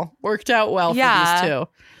well. Worked out well Yeah. for these two.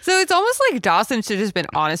 So it's almost like Dawson should have just been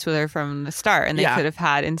honest with her from the start, and they Yeah. could have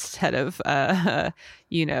had, instead of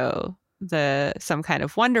some kind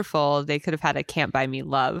of wonderful, they could have had a Can't Buy Me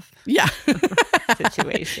Love. Yeah.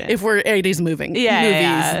 situation. If we're 80s movies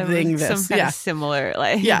thing this. Some kind of similar,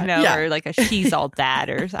 like, or like a She's All That,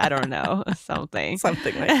 or I don't know, something.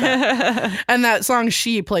 Something like that. And that song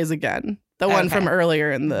She plays again. The one from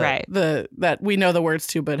earlier in the that we know the words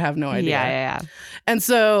to but have no idea. Yeah. And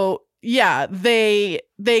so, they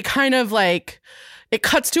kind of like, it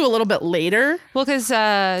cuts to a little bit later. Well, because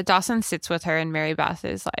Dawson sits with her and Mary Beth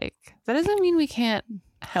is like, that doesn't mean we can't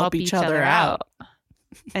help each other out.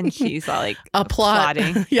 And she's like,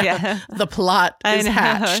 plotting. Yeah. The plot is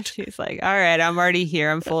hatched. She's like, all right, I'm already here.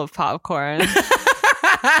 I'm full of popcorn.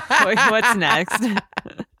 What's next?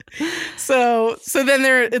 So then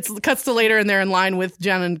it cuts to later and they're in line with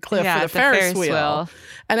Jen and Cliff for the Ferris wheel.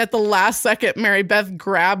 And at the last second, Mary Beth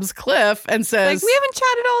grabs Cliff and says, like, we haven't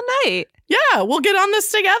chatted all night. Yeah, we'll get on this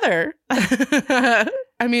together.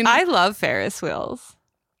 I mean, I love Ferris wheels.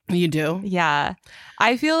 You do? Yeah.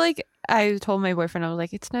 I feel like I told my boyfriend, I was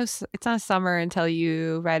like, it's not summer until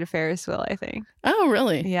you ride a Ferris wheel, I think. Oh,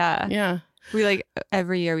 really? Yeah. Yeah. We like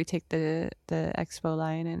every year we take the expo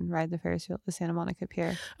line and ride the Ferris wheel at the Santa Monica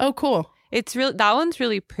Pier. Oh, cool. It's really, that one's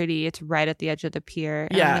really pretty. It's right at the edge of the pier.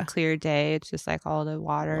 And on a clear day, it's just like all the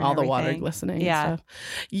water. All the water glistening. Yeah. And stuff.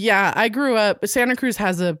 Yeah. I grew up, Santa Cruz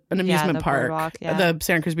has an amusement park. Boardwalk, the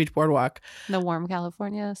Santa Cruz Beach Boardwalk. The warm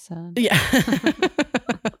California sun. Yeah.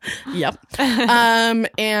 Yep.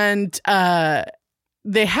 And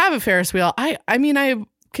they have a Ferris wheel.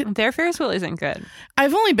 Their Ferris wheel isn't good.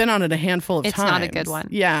 I've only been on it a handful of times. It's not a good one.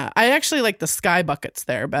 Yeah. I actually like the sky buckets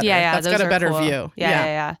there better. Yeah. That's got a better view.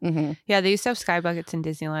 Yeah. Mm-hmm. Yeah, they used to have sky buckets in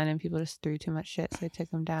Disneyland and people just threw too much shit, so they took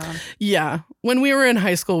them down. Yeah. When we were in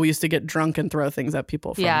high school, we used to get drunk and throw things at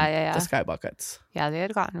people from the sky buckets. Yeah, they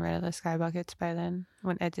had gotten rid of the sky buckets by then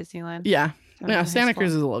at Disneyland. Yeah. Yeah, Santa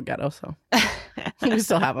Cruz is a little ghetto, so we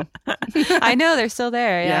still have them. I know, they're still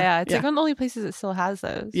there. Yeah. It's like one of the only places that still has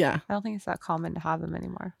those. Yeah. I don't think it's that common to have them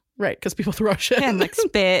anymore. Right, because people throw shit. And like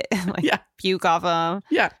spit and puke off them.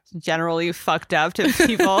 Yeah. Generally fucked up to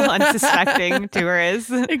people, unsuspecting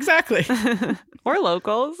tourists. Exactly. Or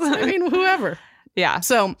locals. I mean, whoever. Yeah.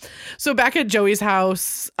 So back at Joey's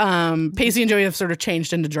house, Pacey and Joey have sort of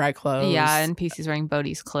changed into dry clothes. Yeah, and Pacey's wearing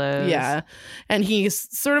Bodhi's clothes. Yeah. And he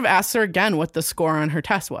sort of asks her again what the score on her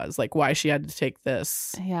test was, like why she had to take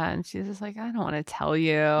this. Yeah, and she's just like, I don't want to tell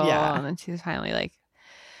you. Yeah. And then she's finally like,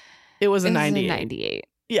 it was a 98.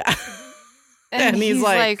 Yeah. And he's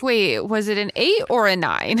like, wait, was it an 8 or a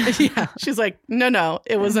 9? Yeah. She's like, no,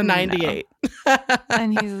 it was a 98. No.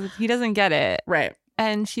 And he doesn't get it. Right.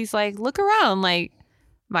 And she's like, look around. Like,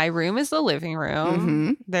 my room is the living room.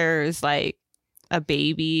 Mm-hmm. There's like a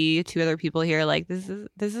baby, 2 other people here. Like, this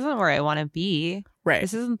isn't where I want to be. Right.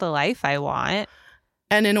 This isn't the life I want.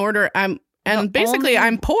 And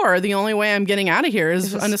I'm poor. The only way I'm getting out of here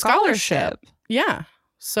is on a scholarship. Yeah.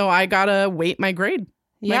 So I gotta weight my grades.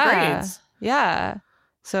 Yeah.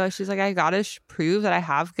 So she's like, I gotta prove that I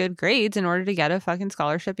have good grades in order to get a fucking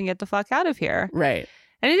scholarship and get the fuck out of here. Right.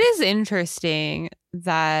 And it is interesting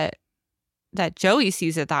that Joey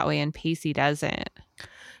sees it that way and Pacey doesn't.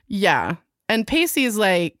 Yeah. And Pacey's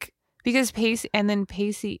like, because Pacey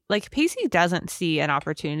doesn't see an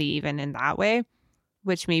opportunity even in that way,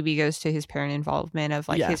 which maybe goes to his parent involvement of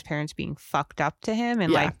like his parents being fucked up to him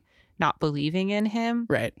and like not believing in him.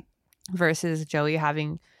 Right. Versus Joey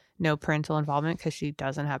having no parental involvement because she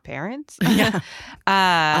doesn't have parents. Yeah.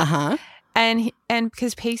 And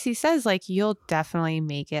because Pacey says like, you'll definitely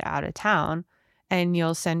make it out of town and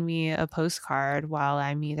you'll send me a postcard while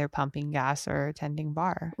I'm either pumping gas or attending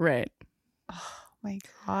bar. Right. Oh my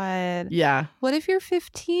God. Yeah. What if you're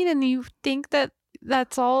 15 and you think that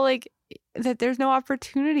that's all like, that there's no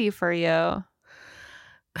opportunity for you?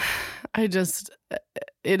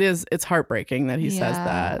 It's heartbreaking that he says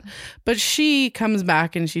that. But she comes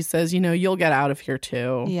back and she says, you'll get out of here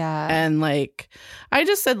too. Yeah. And like, I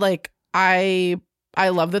just said like, I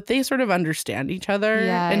love that they sort of understand each other.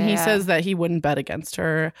 Yeah, and he says that he wouldn't bet against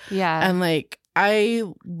her. Yeah. And like, I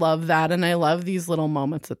love that. And I love these little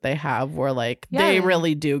moments that they have where like, they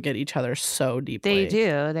really do get each other so deeply. They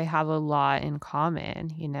do. They have a lot in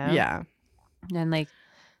common, Yeah. And like,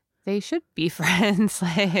 they should be friends.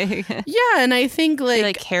 Like, yeah, and I think they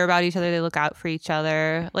like care about each other. They look out for each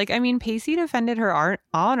other. Like, I mean, Pacey defended her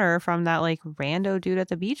honor from that like rando dude at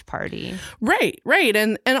the beach party. Right.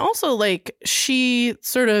 And also like she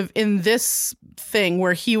sort of in this thing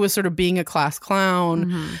where he was sort of being a class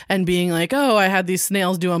clown and being like, oh, I had these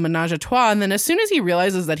snails do a menage a trois, and then as soon as he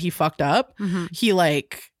realizes that he fucked up, he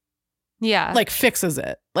like fixes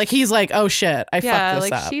it. Like he's like, oh shit, I fucked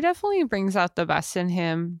this up. She definitely brings out the best in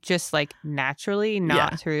him just like naturally,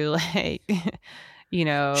 not through like you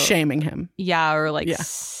know, shaming him. Yeah, or like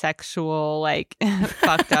sexual, like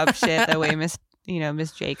fucked up shit the way Miss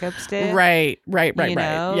Jacobs did. Right. You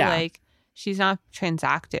know? Yeah. Like she's not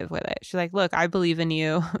transactive with it. She's like, look, I believe in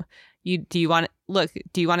you. Do you want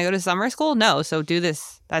to go to summer school? No. So do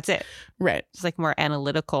this. That's it. Right. It's like more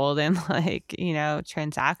analytical than like, you know,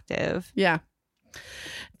 transactive. Yeah.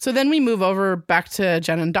 So then we move over back to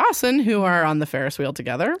Jen and Dawson, who are on the Ferris wheel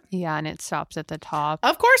together. Yeah, and it stops at the top.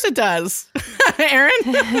 Of course it does.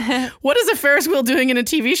 Aaron, what is a Ferris wheel doing in a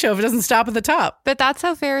TV show if it doesn't stop at the top? But that's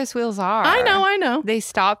how Ferris wheels are. I know. They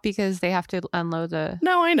stop because they have to unload the...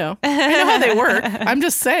 No, I know. I know how they work. I'm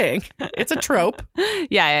just saying. It's a trope.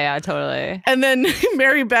 Yeah, totally. And then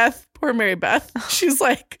poor Mary Beth, she's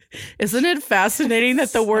like, isn't it fascinating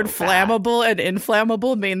that the word flammable and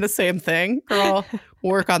inflammable mean the same thing? Girl,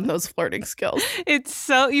 work on those flirting skills. It's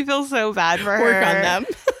so, you feel so bad for her. Work on them.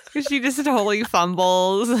 She just totally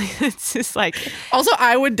fumbles. It's just like... Also,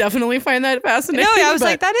 I would definitely find that fascinating. No, I was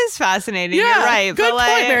like, that is fascinating. Yeah, you're right. Good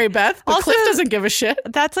point, Mary Beth. But also, Cliff doesn't give a shit.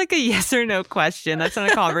 That's like a yes or no question. That's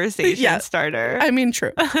not a conversation starter. I mean,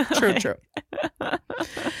 true.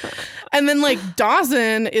 And then like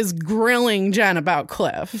Dawson is grilling Jen about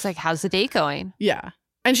Cliff. He's like, how's the date going? Yeah.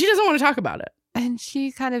 And she doesn't want to talk about it. And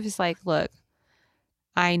she kind of is like, look,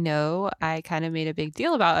 I know I kind of made a big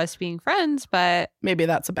deal about us being friends, but maybe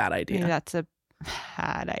that's a bad idea. Maybe that's a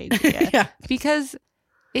bad idea. Yeah. Because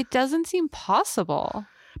it doesn't seem possible.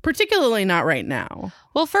 Particularly not right now.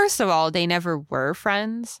 Well, first of all, they never were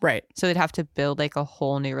friends. Right. So they'd have to build like a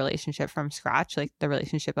whole new relationship from scratch, like the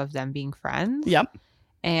relationship of them being friends. Yep.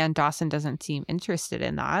 And Dawson doesn't seem interested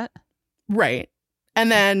in that. Right.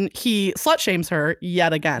 And then he slut shames her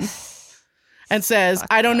yet again and says,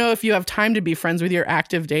 I don't know if you have time to be friends with your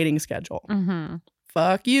active dating schedule. Mm-hmm.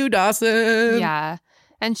 Fuck you, Dawson. Yeah.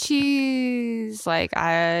 And she's like,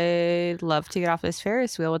 I'd love to get off this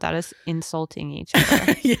Ferris wheel without us insulting each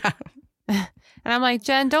other. Yeah. And I'm like,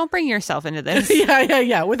 Jen, don't bring yourself into this.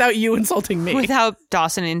 Yeah. Without you insulting me. Without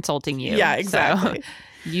Dawson insulting you. Yeah, exactly. So,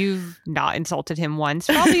 you've not insulted him once,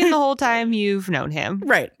 probably in the whole time you've known him.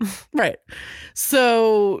 Right.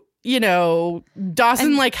 So, you know,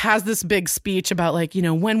 Dawson like has this big speech about like, you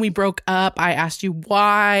know, when we broke up, I asked you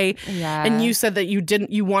why. Yeah. And you said that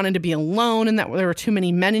you wanted to be alone and that there were too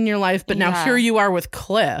many men in your life. But now here you are with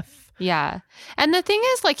Cliff. Yeah. And the thing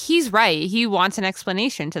is, like, he's right. He wants an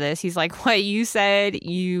explanation to this. He's like, what, you said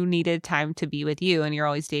you needed time to be with you and you're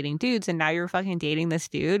always dating dudes and now you're fucking dating this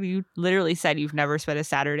dude. You literally said you've never spent a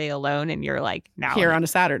Saturday alone and you're like, now here on a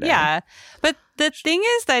Saturday. Yeah. But the thing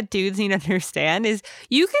is that dudes need to understand is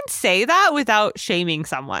you can say that without shaming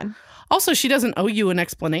someone. Also, she doesn't owe you an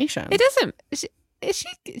explanation. It doesn't.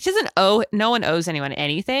 She doesn't owe, no one owes anyone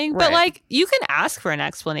anything, but like you can ask for an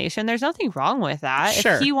explanation. There's nothing wrong with that.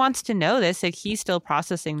 Sure. If he wants to know this, like he's still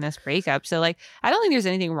processing this breakup. So like, I don't think there's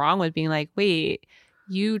anything wrong with being like, wait,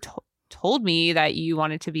 you told me that you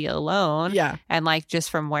wanted to be alone. Yeah. And like,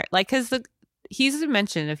 just from where, like, cause he's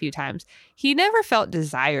mentioned a few times, he never felt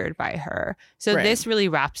desired by her. So this really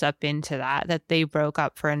wraps up into that they broke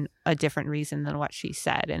up for a different reason than what she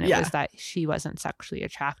said. And it was that she wasn't sexually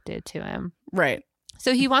attracted to him. Right.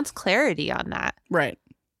 So he wants clarity on that. Right.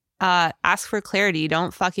 Ask for clarity.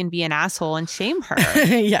 Don't fucking be an asshole and shame her.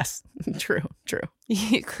 Yes. True.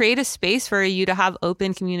 Create a space for you to have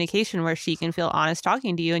open communication where she can feel honest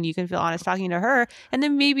talking to you and you can feel honest talking to her. And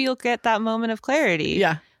then maybe you'll get that moment of clarity.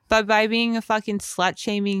 Yeah. But by being a fucking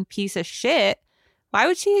slut-shaming piece of shit, why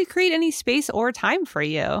would she create any space or time for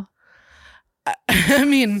you? I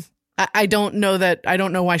mean, I don't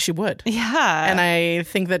know why she would. Yeah. And I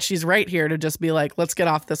think that she's right here to just be like, let's get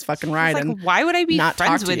off this fucking ride. Like, and why would I be not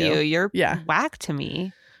friends with you? You're whack to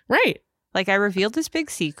me. Right. Like, I revealed this big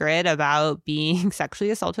secret about being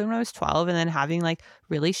sexually assaulted when I was 12 and then having like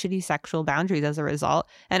really shitty sexual boundaries as a result.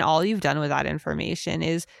 And all you've done with that information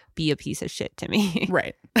is be a piece of shit to me.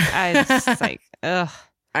 Right. I was just like, ugh.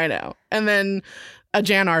 I know. And then a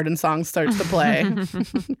Jan Arden song starts to play.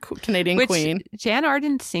 Canadian Queen. Jan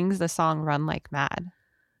Arden sings the song Run Like Mad.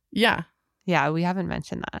 Yeah. Yeah, we haven't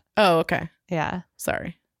mentioned that. Oh, okay. Yeah.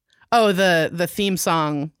 Sorry. Oh, the theme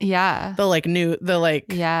song. Yeah. The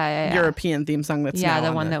European theme song that's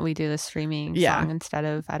the one that we do the streaming song instead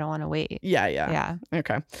of I Don't Want to Wait. Yeah.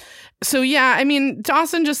 Okay. So yeah, I mean,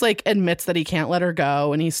 Dawson just like admits that he can't let her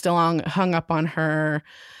go and he's still hung up on her.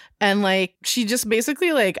 And like she just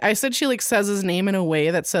basically like I said she like says his name in a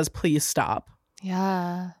way that says please stop.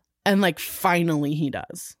 Yeah. And like finally he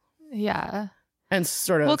does. Yeah. And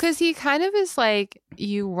sort of well, because he kind of is like,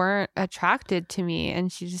 you weren't attracted to me,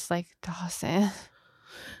 and she's just like, Dawson.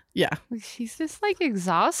 Yeah. She's just like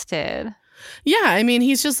exhausted. Yeah, I mean,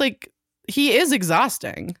 he's just like he is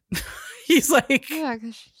exhausting. He's like, Yeah,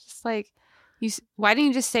 because she's just like, why didn't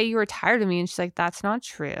you just say you were tired of me? And she's like, that's not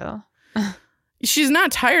true. she's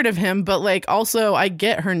not tired of him, but like also I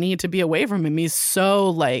get her need to be away from him. He's so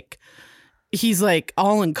like, he's like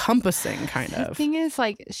all encompassing kind The of. thing is,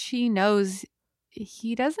 like, she knows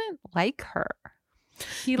he doesn't like her.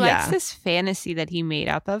 He likes this fantasy that he made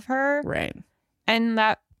up of her. Right. And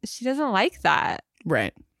that she doesn't like that.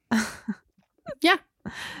 Right. Yeah.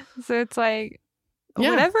 So it's like, Yeah.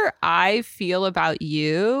 whatever I feel about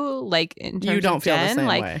you, like in terms You don't of feel Jen, the same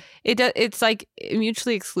like way. it's like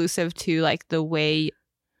mutually exclusive to like the way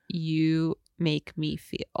you make me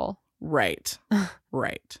feel. Right.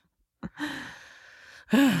 Right.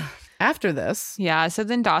 After this, Yeah. So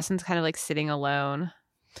then Dawson's kind of like sitting alone.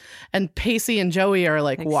 and Pacey and Joey are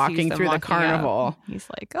like Sees walking them through the walking out. carnival. He's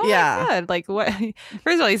like, oh Yeah. my God. Like what?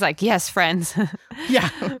 First of all, he's like, yes, friends. Yeah.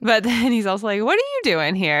 But then he's also like, what are you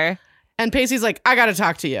doing here? And Pacey's like, I got to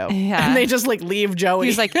talk to you. Yeah. And they just like leave Joey.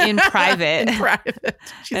 He's like in private. in private.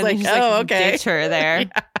 She's And like, he's oh, okay. ditch her there.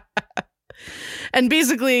 Yeah. And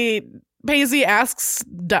basically, Pacey asks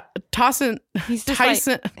Tyson, He's just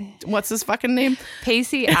like, what's his fucking name?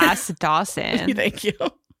 Pacey asks Dawson Thank you.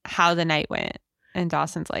 how the night went. And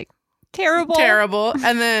Dawson's like, terrible. Terrible.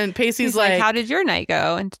 And then Pacey's He's like, like, how did your night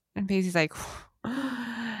go? And Pacey's like,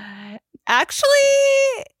 actually,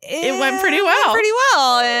 It went pretty well. Pretty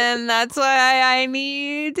well. And that's why I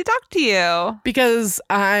need to talk to you. because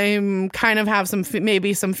I'm kind of have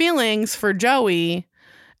maybe some feelings for Joey,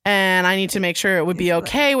 and I need to make sure it would be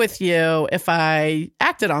okay with you if I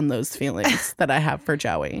acted on those feelings that I have for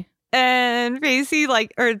Joey. And Pacey,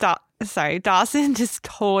 like, Dawson just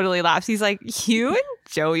totally laughs. He's like, you and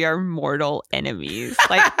Joey are mortal enemies.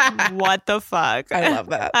 Like, what the fuck? I love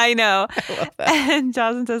that. I know. I love that. And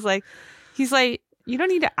Dawson says, like, he's like, you don't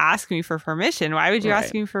need to ask me for permission. Why would you ask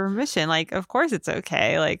Right. me for permission? Like, of course it's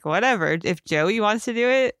okay. Like, whatever. If Joey wants to do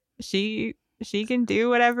it, she can do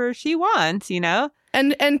whatever she wants, you know?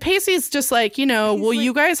 And Pacey's just like, He's well, like-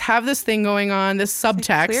 you guys have this thing going on, this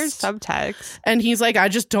subtext. Clear subtext. And he's like, I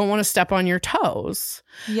just don't want to step on your toes.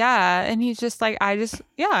 Yeah. And he's just like, I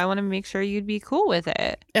want to make sure you'd be cool with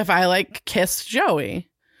it. If I like kiss Joey.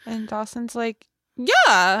 And Dawson's like,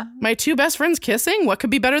 yeah, My two best friends kissing? What could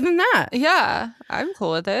be better than that? yeah, I'm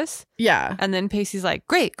cool with this. Yeah. And then Pacey's like,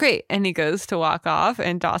 great. And he goes to walk off.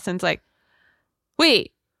 And Dawson's like,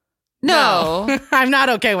 wait, no. I'm not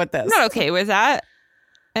okay with this. I'm not okay with that.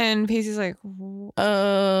 And Pacey's like,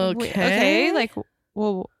 Okay. Like,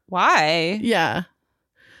 well, why? Yeah.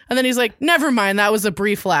 And then he's like, never mind. That was a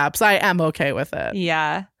brief lapse. I am okay with it.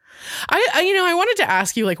 Yeah. I wanted to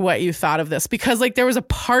ask you like what you thought of this, because like there was a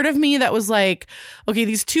part of me that was like, okay,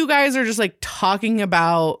 these two guys are just like talking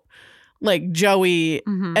about like Joey,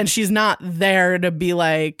 Mhm. and she's not there to be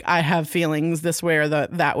like, I have feelings this way or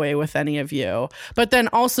that way with any of you. But then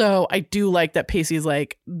also I do like that Pacey's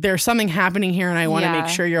like, there's something happening here and I want to Yeah. make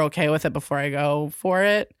sure you're okay with it before I go for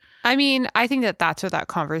it. I mean, I think that's what that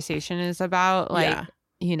conversation is about. Like, Yeah.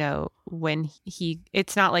 you know, when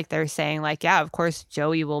it's not like they're saying like, yeah, of course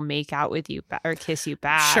Joey will make out with you or kiss you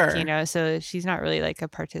back, Sure. you know, so she's not really like a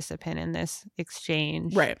participant in this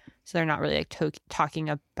exchange. Right. So they're not really like talking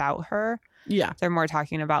about her. Yeah. They're more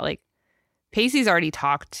talking about like, Pacey's already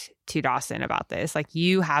talked to Dawson about this. Like,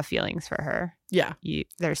 you have feelings for her. Yeah.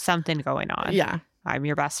 There's something going on. Yeah. I'm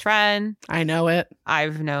your best friend. I know it.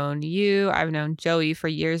 I've known you. I've known Joey for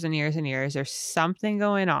years and years and years. There's something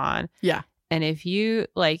going on. Yeah. And if you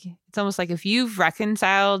like, it's almost like if you've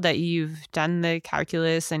reconciled that you've done the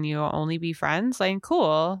calculus and you'll only be friends, like,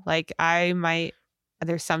 cool. Like,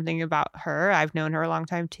 there's something about her. I've known her a long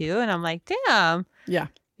time too. And I'm like, damn. Yeah.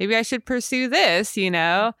 Maybe I should pursue this, you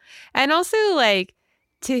know? And also, like,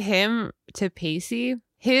 to Pacey,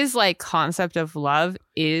 his like concept of love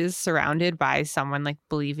is surrounded by someone like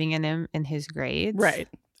believing in him in his grades. Right.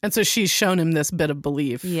 And so she's shown him this bit of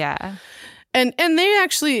belief. Yeah. And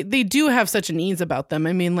they do have such an ease about them.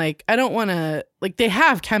 I mean, like, I don't want to, like, they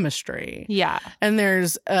have chemistry. Yeah. And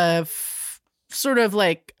there's a sort of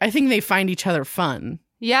like, I think they find each other fun,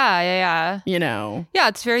 Yeah. you know? Yeah,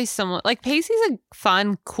 it's very similar. Like, Pacey's a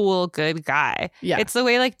fun, cool, good guy. Yeah. It's the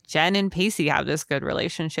way like Jen and Pacey have this good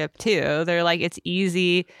relationship too. They're like, it's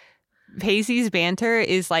easy. Pacey's banter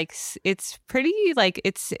is like, it's pretty like,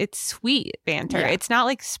 it's sweet banter. Yeah. It's not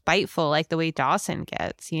like spiteful like the way Dawson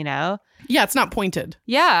gets, you know? Yeah, it's not pointed.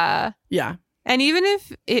 Yeah. Yeah. And even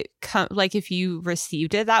if if you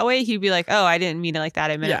received it that way, he'd be like, oh, I didn't mean it like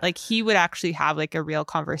that. I meant it. Like, he would actually have like a real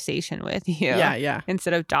conversation with you. Yeah.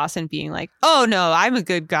 Instead of Dawson being like, oh, no, I'm a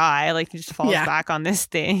good guy. Like, he just falls back on this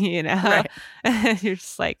thing, you know? Right. You're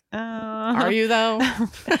just like, oh. Are you, though?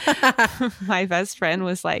 My best friend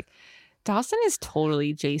was like, Dawson is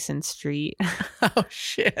totally Jason Street. Oh,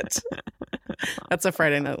 shit. That's a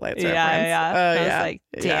Friday Night Lights reference. Yeah. Oh, I was like,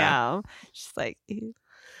 damn. Yeah. She's like,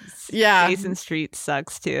 Jason Street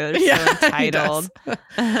sucks too. They're so entitled.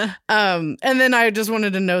 And then I just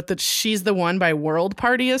wanted to note that She's the One by World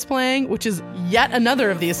Party is playing, which is yet another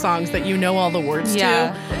of these songs that you know all the words to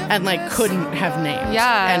and like couldn't have named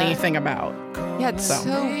anything about. Yeah, it's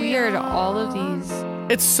so weird. All of these.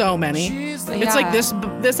 It's so many. It's like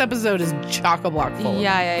this episode is chock-a-block full.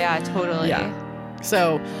 Yeah, totally. Yeah.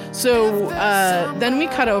 So then we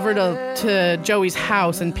cut over to Joey's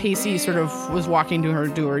house, and Pacey sort of was walking to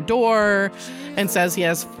her door and says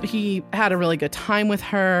he had a really good time with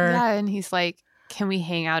her. Yeah, and he's like, can we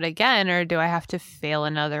hang out again, or do I have to fail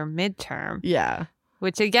another midterm? Yeah.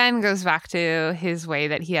 Which again goes back to his way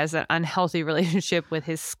that he has an unhealthy relationship with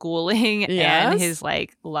his schooling and his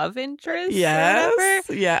like love interest.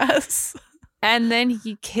 Yes. And then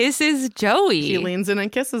he kisses Joey. He leans in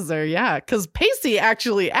and kisses her, because Pacey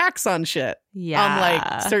actually acts on shit,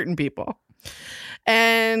 unlike certain people.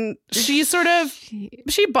 And she sort of,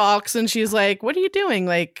 she balks and she's like, what are you doing?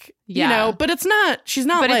 Like, you know, but she's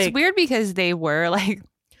not but like. But it's weird because they were like,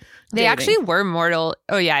 they dating. actually were mortal.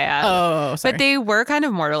 Oh, yeah. Oh, sorry. But they were kind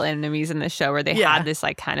of mortal enemies in the show where they had this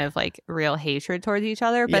like kind of like real hatred towards each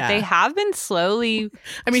other. But they have been slowly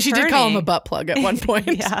she did call him a butt plug at one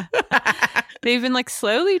point. They've been like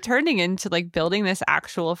slowly turning into like building this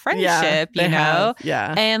actual friendship, you know?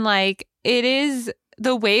 Yeah. And like it is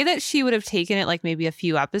the way that she would have taken it like maybe a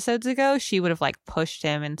few episodes ago, she would have like pushed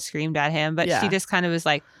him and screamed at him. But she just kind of was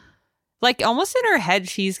like almost in her head,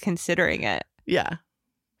 she's considering it. Yeah.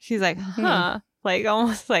 She's like, like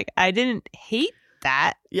almost like I didn't hate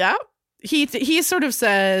that. Yeah. He sort of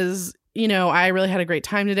says, you know, I really had a great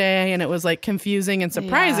time today, and it was like confusing and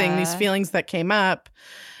surprising, these feelings that came up,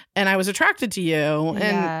 and I was attracted to you.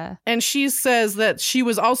 And she says that she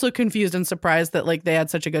was also confused and surprised that like they had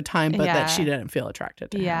such a good time, but that she didn't feel attracted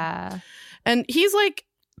to him. And he's like,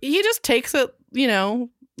 he just takes it, you know,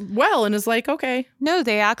 well, and is like, okay. No,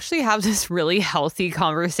 they actually have this really healthy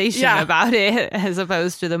conversation about it, as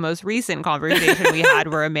opposed to the most recent conversation we had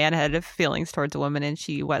where a man had feelings towards a woman and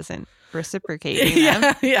she wasn't reciprocating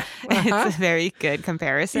them. It's a very good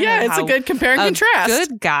comparison. Yeah, it's a good compare and contrast.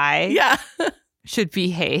 Good guy should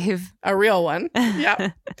behave. A real one.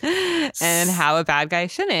 Yeah. And how a bad guy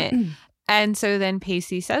shouldn't. And so then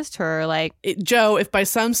Pacey says to her, like, Joe, if by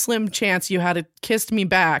some slim chance you had kissed me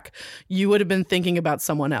back, you would have been thinking about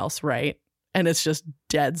someone else, right? And it's just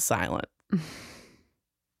dead silent.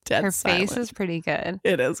 Her face is pretty good.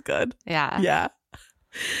 It is good. Yeah.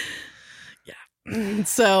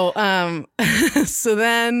 So, so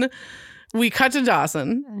then we cut to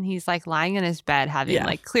Dawson. And he's like lying in his bed having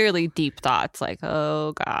like clearly deep thoughts, like,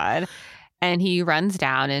 oh, God. And he runs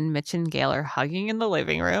down, and Mitch and Gail are hugging in the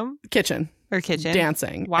living room. Kitchen.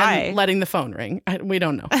 Dancing. Why? And letting the phone ring. We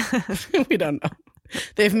don't know. We don't know.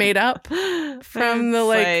 They've made up from the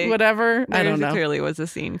like whatever. I don't know. Clearly was a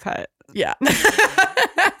scene cut. Yeah.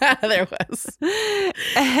 There was.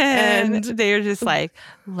 And they're just like,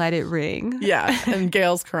 let it ring. Yeah. And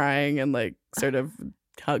Gail's crying and like sort of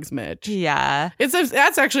hugs Mitch. Yeah.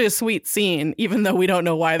 That's actually a sweet scene, even though we don't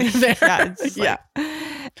know why they're there.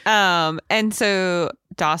 And so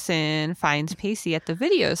Dawson finds Pacey at the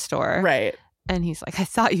video store. Right. And he's like, I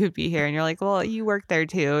thought you'd be here. And you're like, well, you work there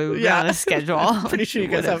too. We're on a schedule. I'm pretty sure you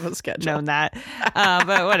guys have a schedule. Known that.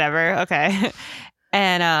 But whatever. Okay.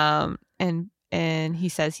 And he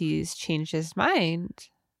says he's changed his mind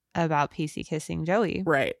about Pacey kissing Joey.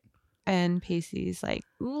 Right. And Pacey's like,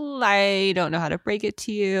 I don't know how to break it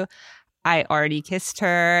to you. I already kissed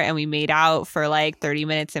her and we made out for like 30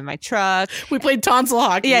 minutes in my truck. We played tonsil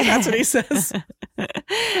hockey. Yeah. That's what he says.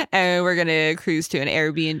 And we're going to cruise to an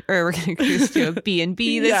Airbnb, or we're going to cruise to a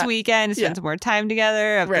B&B this weekend, spend some more time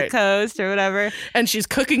together up the coast or whatever. And she's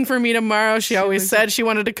cooking for me tomorrow. She always said she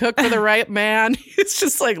wanted to cook for the right man. It's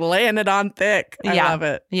just like laying it on thick. I love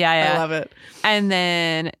it. Yeah. I love it. And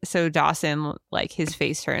then so Dawson, like his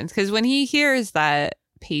face turns, because when he hears that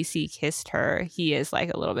Pacey kissed her, he is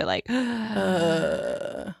like a little bit like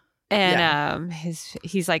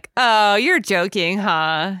he's like, oh, you're joking,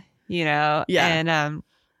 huh? You know? And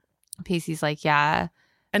Pacey's like, yeah.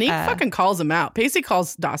 And he fucking calls him out. Pacey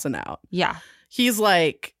calls Dawson out. Yeah. He's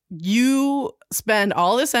like, you spend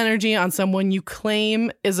all this energy on someone you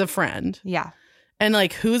claim is a friend. Yeah. And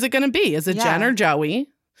like, who's it going to be? Is it Jen or Joey?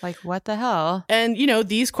 Like, what the hell? And, you know,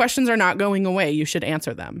 these questions are not going away. You should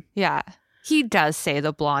answer them. Yeah. He does say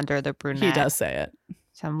the blonde or the brunette. He does say it.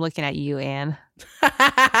 So I'm looking at you, Anne.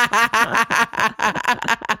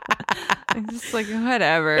 I'm just like,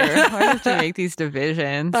 whatever. Why do you have to make these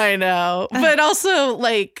divisions? I know. But also,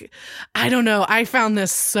 like, I don't know. I found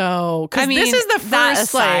this so... Because this is the first,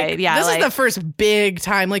 aside, this is the first big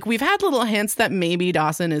time. Like, we've had little hints that maybe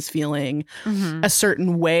Dawson is feeling a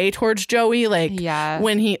certain way towards Joey. Like,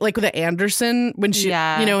 when he... Like, with Anderson, when she...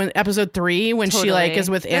 You know, in episode 3, when she, like, is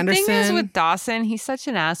with Anderson. The thing is with Dawson, he's such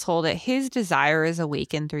an asshole that his desire is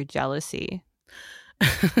awakened through jealousy.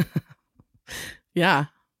 Yeah.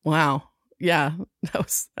 Wow. Yeah, that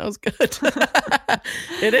was good.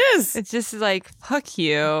 It is. It's just like, fuck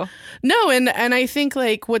you. No, and I think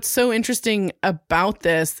like what's so interesting about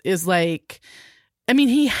this is like, I mean,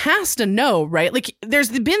 he has to know, right? Like, there's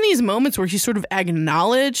been these moments where he's sort of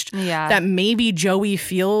acknowledged that maybe Joey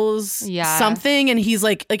feels something, and he's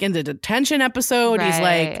like in the detention episode, he's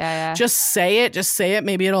like, just say it.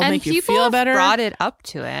 Maybe it'll make you feel better. And people have brought it up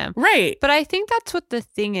to him, right? But I think that's what the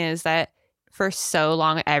thing is, that for so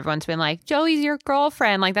long, everyone's been like, Joey's your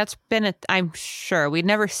girlfriend. Like, that's been I'm sure we'd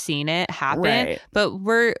never seen it happen, but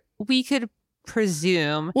we could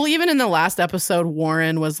presume. Well, even in the last episode,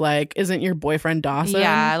 Warren was like, isn't your boyfriend Dawson?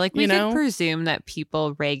 Yeah, like we could presume that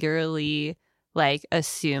people regularly like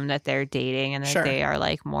assume that they're dating and that they are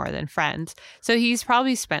like more than friends. So he's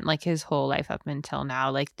probably spent like his whole life up until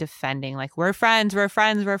now like defending like, we're friends,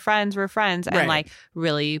 and like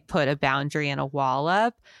really put a boundary and a wall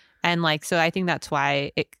up. And like, so I think that's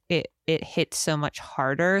why it hits so much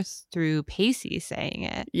harder through Pacey saying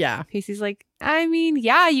it. Yeah. Pacey's like, I mean,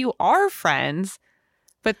 yeah, you are friends,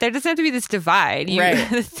 but there doesn't have to be this divide.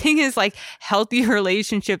 The thing is, like, healthy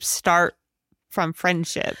relationships start from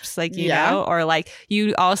friendships, like, you know, or like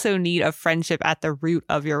you also need a friendship at the root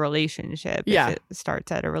of your relationship. If it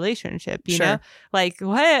starts at a relationship, you know, like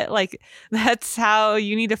what? Like, that's how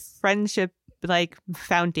you need a friendship, like,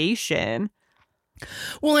 foundation.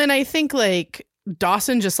 Well, and I think like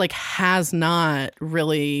Dawson just like has not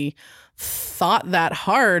really thought that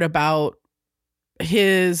hard about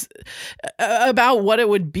about what it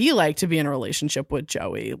would be like to be in a relationship with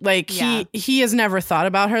Joey. Like he has never thought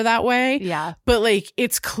about her that way. Yeah. But like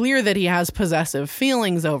it's clear that he has possessive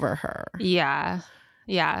feelings over her. Yeah.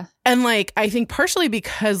 Yeah. And like I think partially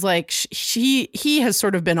because like he has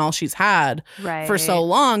sort of been all she's had for so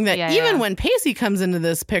long that even when Pacey comes into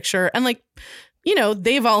this picture and like, you know,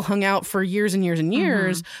 they've all hung out for years and years and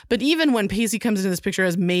years. But even when Pacey comes into this picture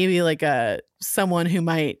as maybe like someone who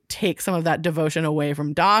might take some of that devotion away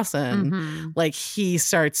from Dawson, like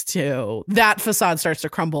that facade starts to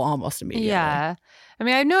crumble almost immediately. Yeah. I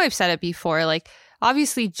mean, I know I've said it before. Like,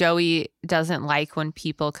 obviously, Joey doesn't like when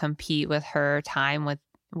people compete with her time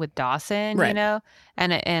with Dawson, you know?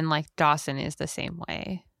 And like Dawson is the same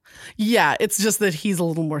way. Yeah, it's just that he's a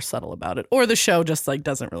little more subtle about it. Or the show just like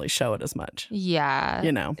doesn't really show it as much. Yeah.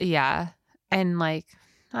 You know? Yeah. And like,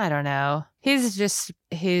 I don't know. His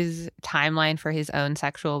timeline for his own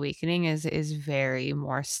sexual awakening is very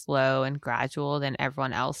more slow and gradual than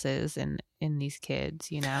everyone else's in these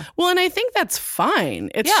kids, you know? Well, and I think that's fine.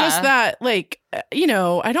 It's just that, like, you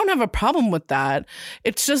know, I don't have a problem with that.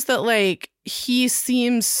 It's just that, like, he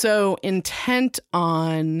seems so intent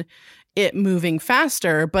on it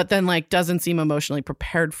faster, but then like doesn't seem emotionally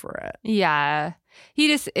prepared for it. Yeah.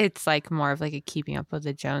 It's like more of like a keeping up with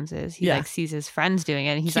the Joneses. He like sees his friends doing it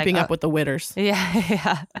and he's keeping like, up with the Witters.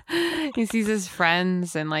 Yeah. He sees his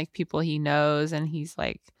friends and like people he knows and he's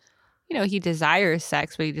like, you know, he desires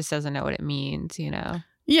sex, but he just doesn't know what it means, you know?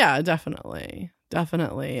 Yeah, definitely.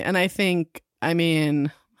 And I think, I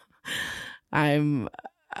mean,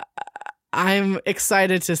 I'm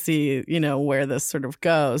excited to see, you know, where this sort of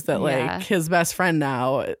goes. That like his best friend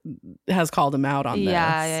now has called him out on this.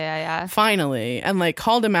 Yeah. Finally. And like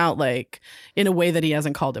called him out like in a way that he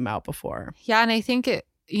hasn't called him out before. Yeah. And I think it,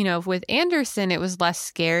 you know, with Anderson, it was less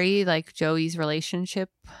scary, like Joey's relationship,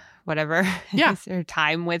 whatever. Yeah. Or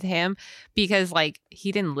time with him, because like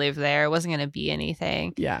he didn't live there. It wasn't going to be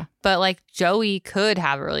anything. Yeah. But like Joey could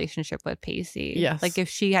have a relationship with Pacey. Yes. Like if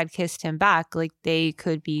she had kissed him back, like they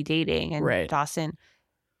could be dating. And Dawson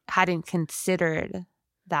hadn't considered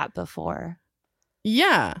that before.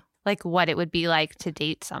 Yeah. Like what it would be like to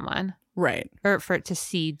date someone. Right. Or for it to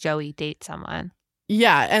see Joey date someone.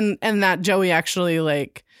 Yeah. And that Joey actually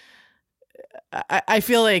like I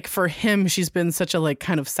feel like for him, she's been such a like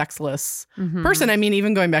kind of sexless Mhm. person. I mean,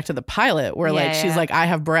 even going back to the pilot where like Yeah, she's yeah. like, I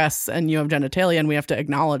have breasts and you have genitalia and we have to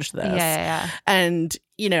acknowledge this. Yeah. And,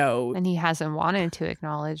 you know, And he hasn't wanted to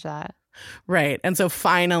acknowledge that. right. And so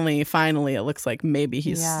finally, it looks like maybe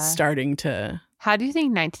he's Yeah. starting to. How do you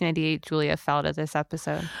think 1998 Julia felt at this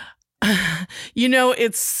episode? You know,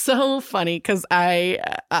 it's so funny because I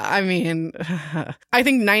mean, I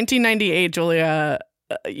think 1998 Julia,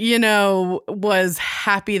 you know, was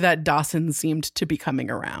happy that Dawson seemed to be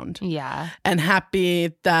coming around Yeah. and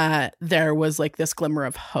happy that there was like this glimmer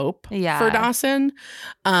of hope Yeah. for Dawson.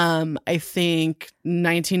 I think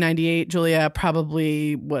 1998 Julia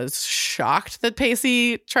probably was shocked that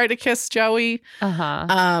Pacey tried to kiss Joey.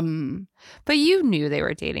 Uh-huh. But you knew they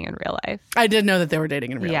were dating in real life. I did know that they were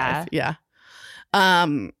dating in real life. Yeah.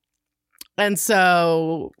 And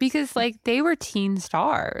so, Because like they were teen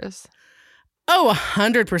stars. oh,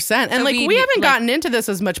 100%. And So like, we we kn- haven't like- gotten into this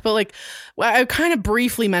as much, but like, I kind of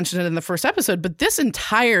briefly mentioned it in the first episode, but this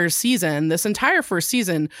entire first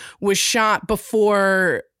season was shot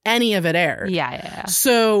before any of it aired. Yeah.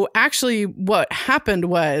 So actually what happened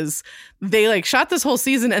was they like shot this whole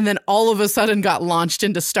season and then all of a sudden got launched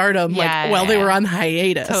into stardom Yeah, like while they yeah. were on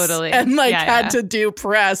hiatus. Totally. And like Yeah, had yeah. to do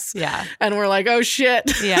press. Yeah. And we're like, oh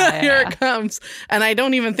shit. Yeah, Here yeah. it comes. And I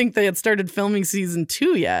don't even think they had started filming season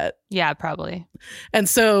 2 yet. Yeah, probably. And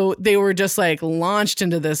so they were just like launched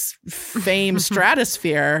into this fame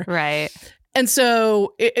stratosphere. Right. And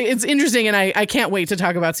so it's interesting, and I can't wait to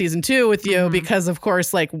talk about season 2 with you Mhm. because, of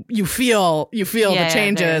course, like you feel the There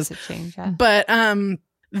changes. is a change, yeah. But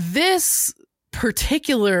this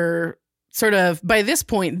particular sort of, by this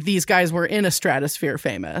point, these guys were in a stratosphere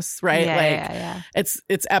famous, right? Yeah, like yeah.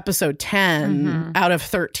 it's episode 10 Mhm. out of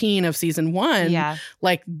 13 of season 1. Yeah.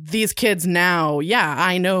 Like these kids now, yeah,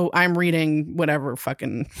 I know I'm reading whatever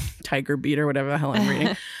fucking Tiger Beat or whatever the hell I'm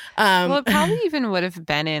reading. Well, it probably even would have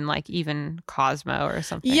been in like even Cosmo or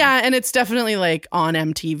something. Yeah, and it's definitely like on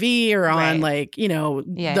MTV or on Right. like, you know,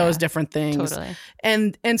 Yeah, those yeah. different things. Totally.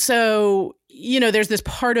 And so, you know, there's this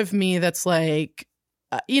part of me that's like,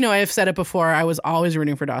 you know, I've said it before, I was always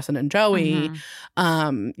rooting for Dawson and Joey,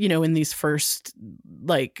 Mhm. you know, in this first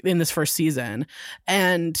season.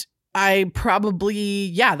 And I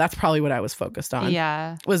probably, that's probably what I was focused on.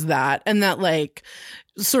 Yeah. Was that. And that like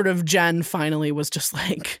sort of Jen finally was just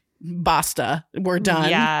like, basta, we're done.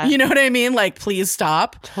 Yeah. You know what I mean? Like, please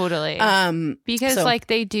stop. Totally. Because so- like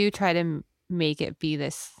they do try to make it be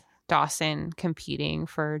this Dawson competing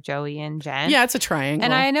for Joey and Jen. Yeah, it's a triangle.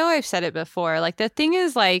 And I know I've said it before. Like the thing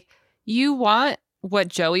is like you want what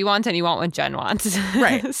Joey wants and you want what Jen wants.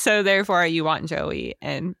 Right. So therefore you want Joey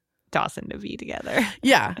and Dawson to be together.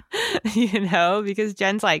 Yeah. You know, because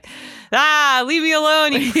Jen's like, leave me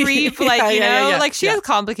alone, you creep. Like, you know, yeah. like she has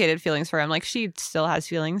complicated feelings for him. Like she still has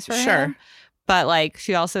feelings for Sure. him. But like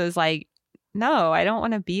she also is like, no, I don't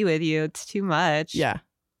want to be with you. It's too much. Yeah.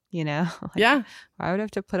 You know? Like, Yeah. I would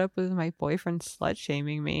have to put up with my boyfriend slut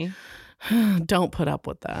shaming me. Don't put up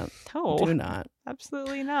with that. No, Do not.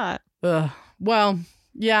 absolutely not. Ugh. Well,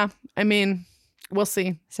 yeah. I mean, we'll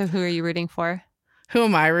see. So who are you rooting for? Who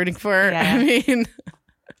am I rooting for? Yeah. I mean,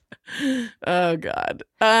 oh God.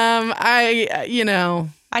 I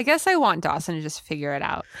guess I want Dawson to just figure it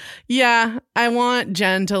out. Yeah, I want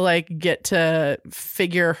Jen to like get to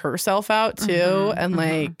figure herself out too. Mhm, And mhm.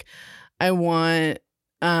 like, I want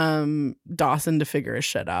Dawson to figure his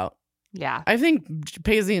shit out. Yeah, I think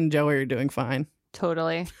Paisley and Joey are doing fine.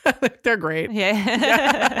 totally. They're great.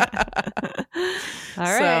 Yeah.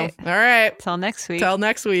 All right. So, all right. Till next week. Till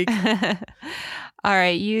next week. All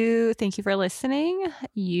right. Thank you for listening.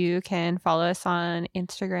 You can follow us on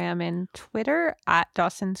Instagram and Twitter at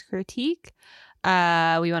Dawson's Critique. We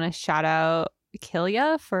want to shout out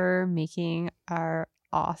Killia for making our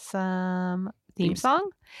awesome theme song.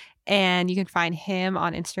 And you can find him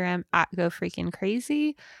on Instagram at Go Freaking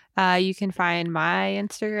Crazy. You can find my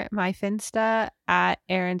Finsta at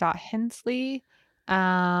Aaron.Hensley.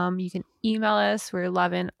 You can email us. We're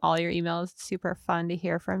loving all your emails. It's super fun to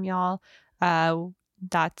hear from y'all.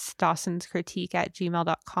 That's Dawson's Critique at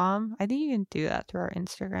gmail.com. I think you can do that through our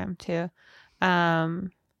Instagram too.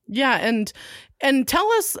 Yeah, and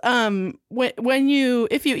tell us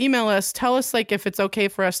if you email us, tell us like if it's okay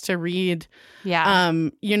for us to read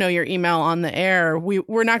your email on the air.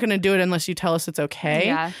 We're not going to do it unless you tell us it's okay.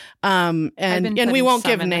 Yeah. And we won't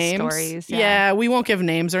give some in the names. stories, yeah, we won't give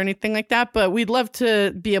names or anything like that, but we'd love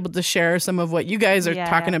to be able to share some of what you guys are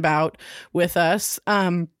talking about with us.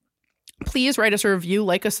 Please write us a review,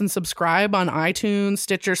 like us, and subscribe on iTunes,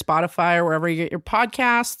 Stitcher, Spotify, or wherever you get your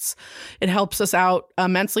podcasts. It helps us out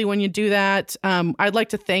immensely when you do that. I'd like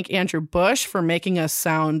to thank Andrew Bush for making us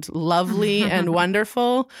sound lovely and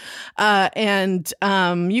wonderful. And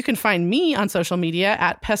you can find me on social media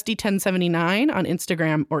at Pesty1079 on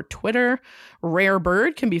Instagram or Twitter. Rare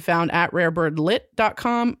Bird can be found at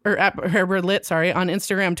rarebirdlit.com or at rarebirdlit, on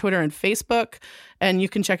Instagram, Twitter, and Facebook. And you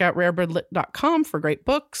can check out rarebirdlit.com for great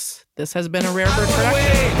books. This has been a Rare Bird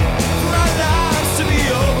production.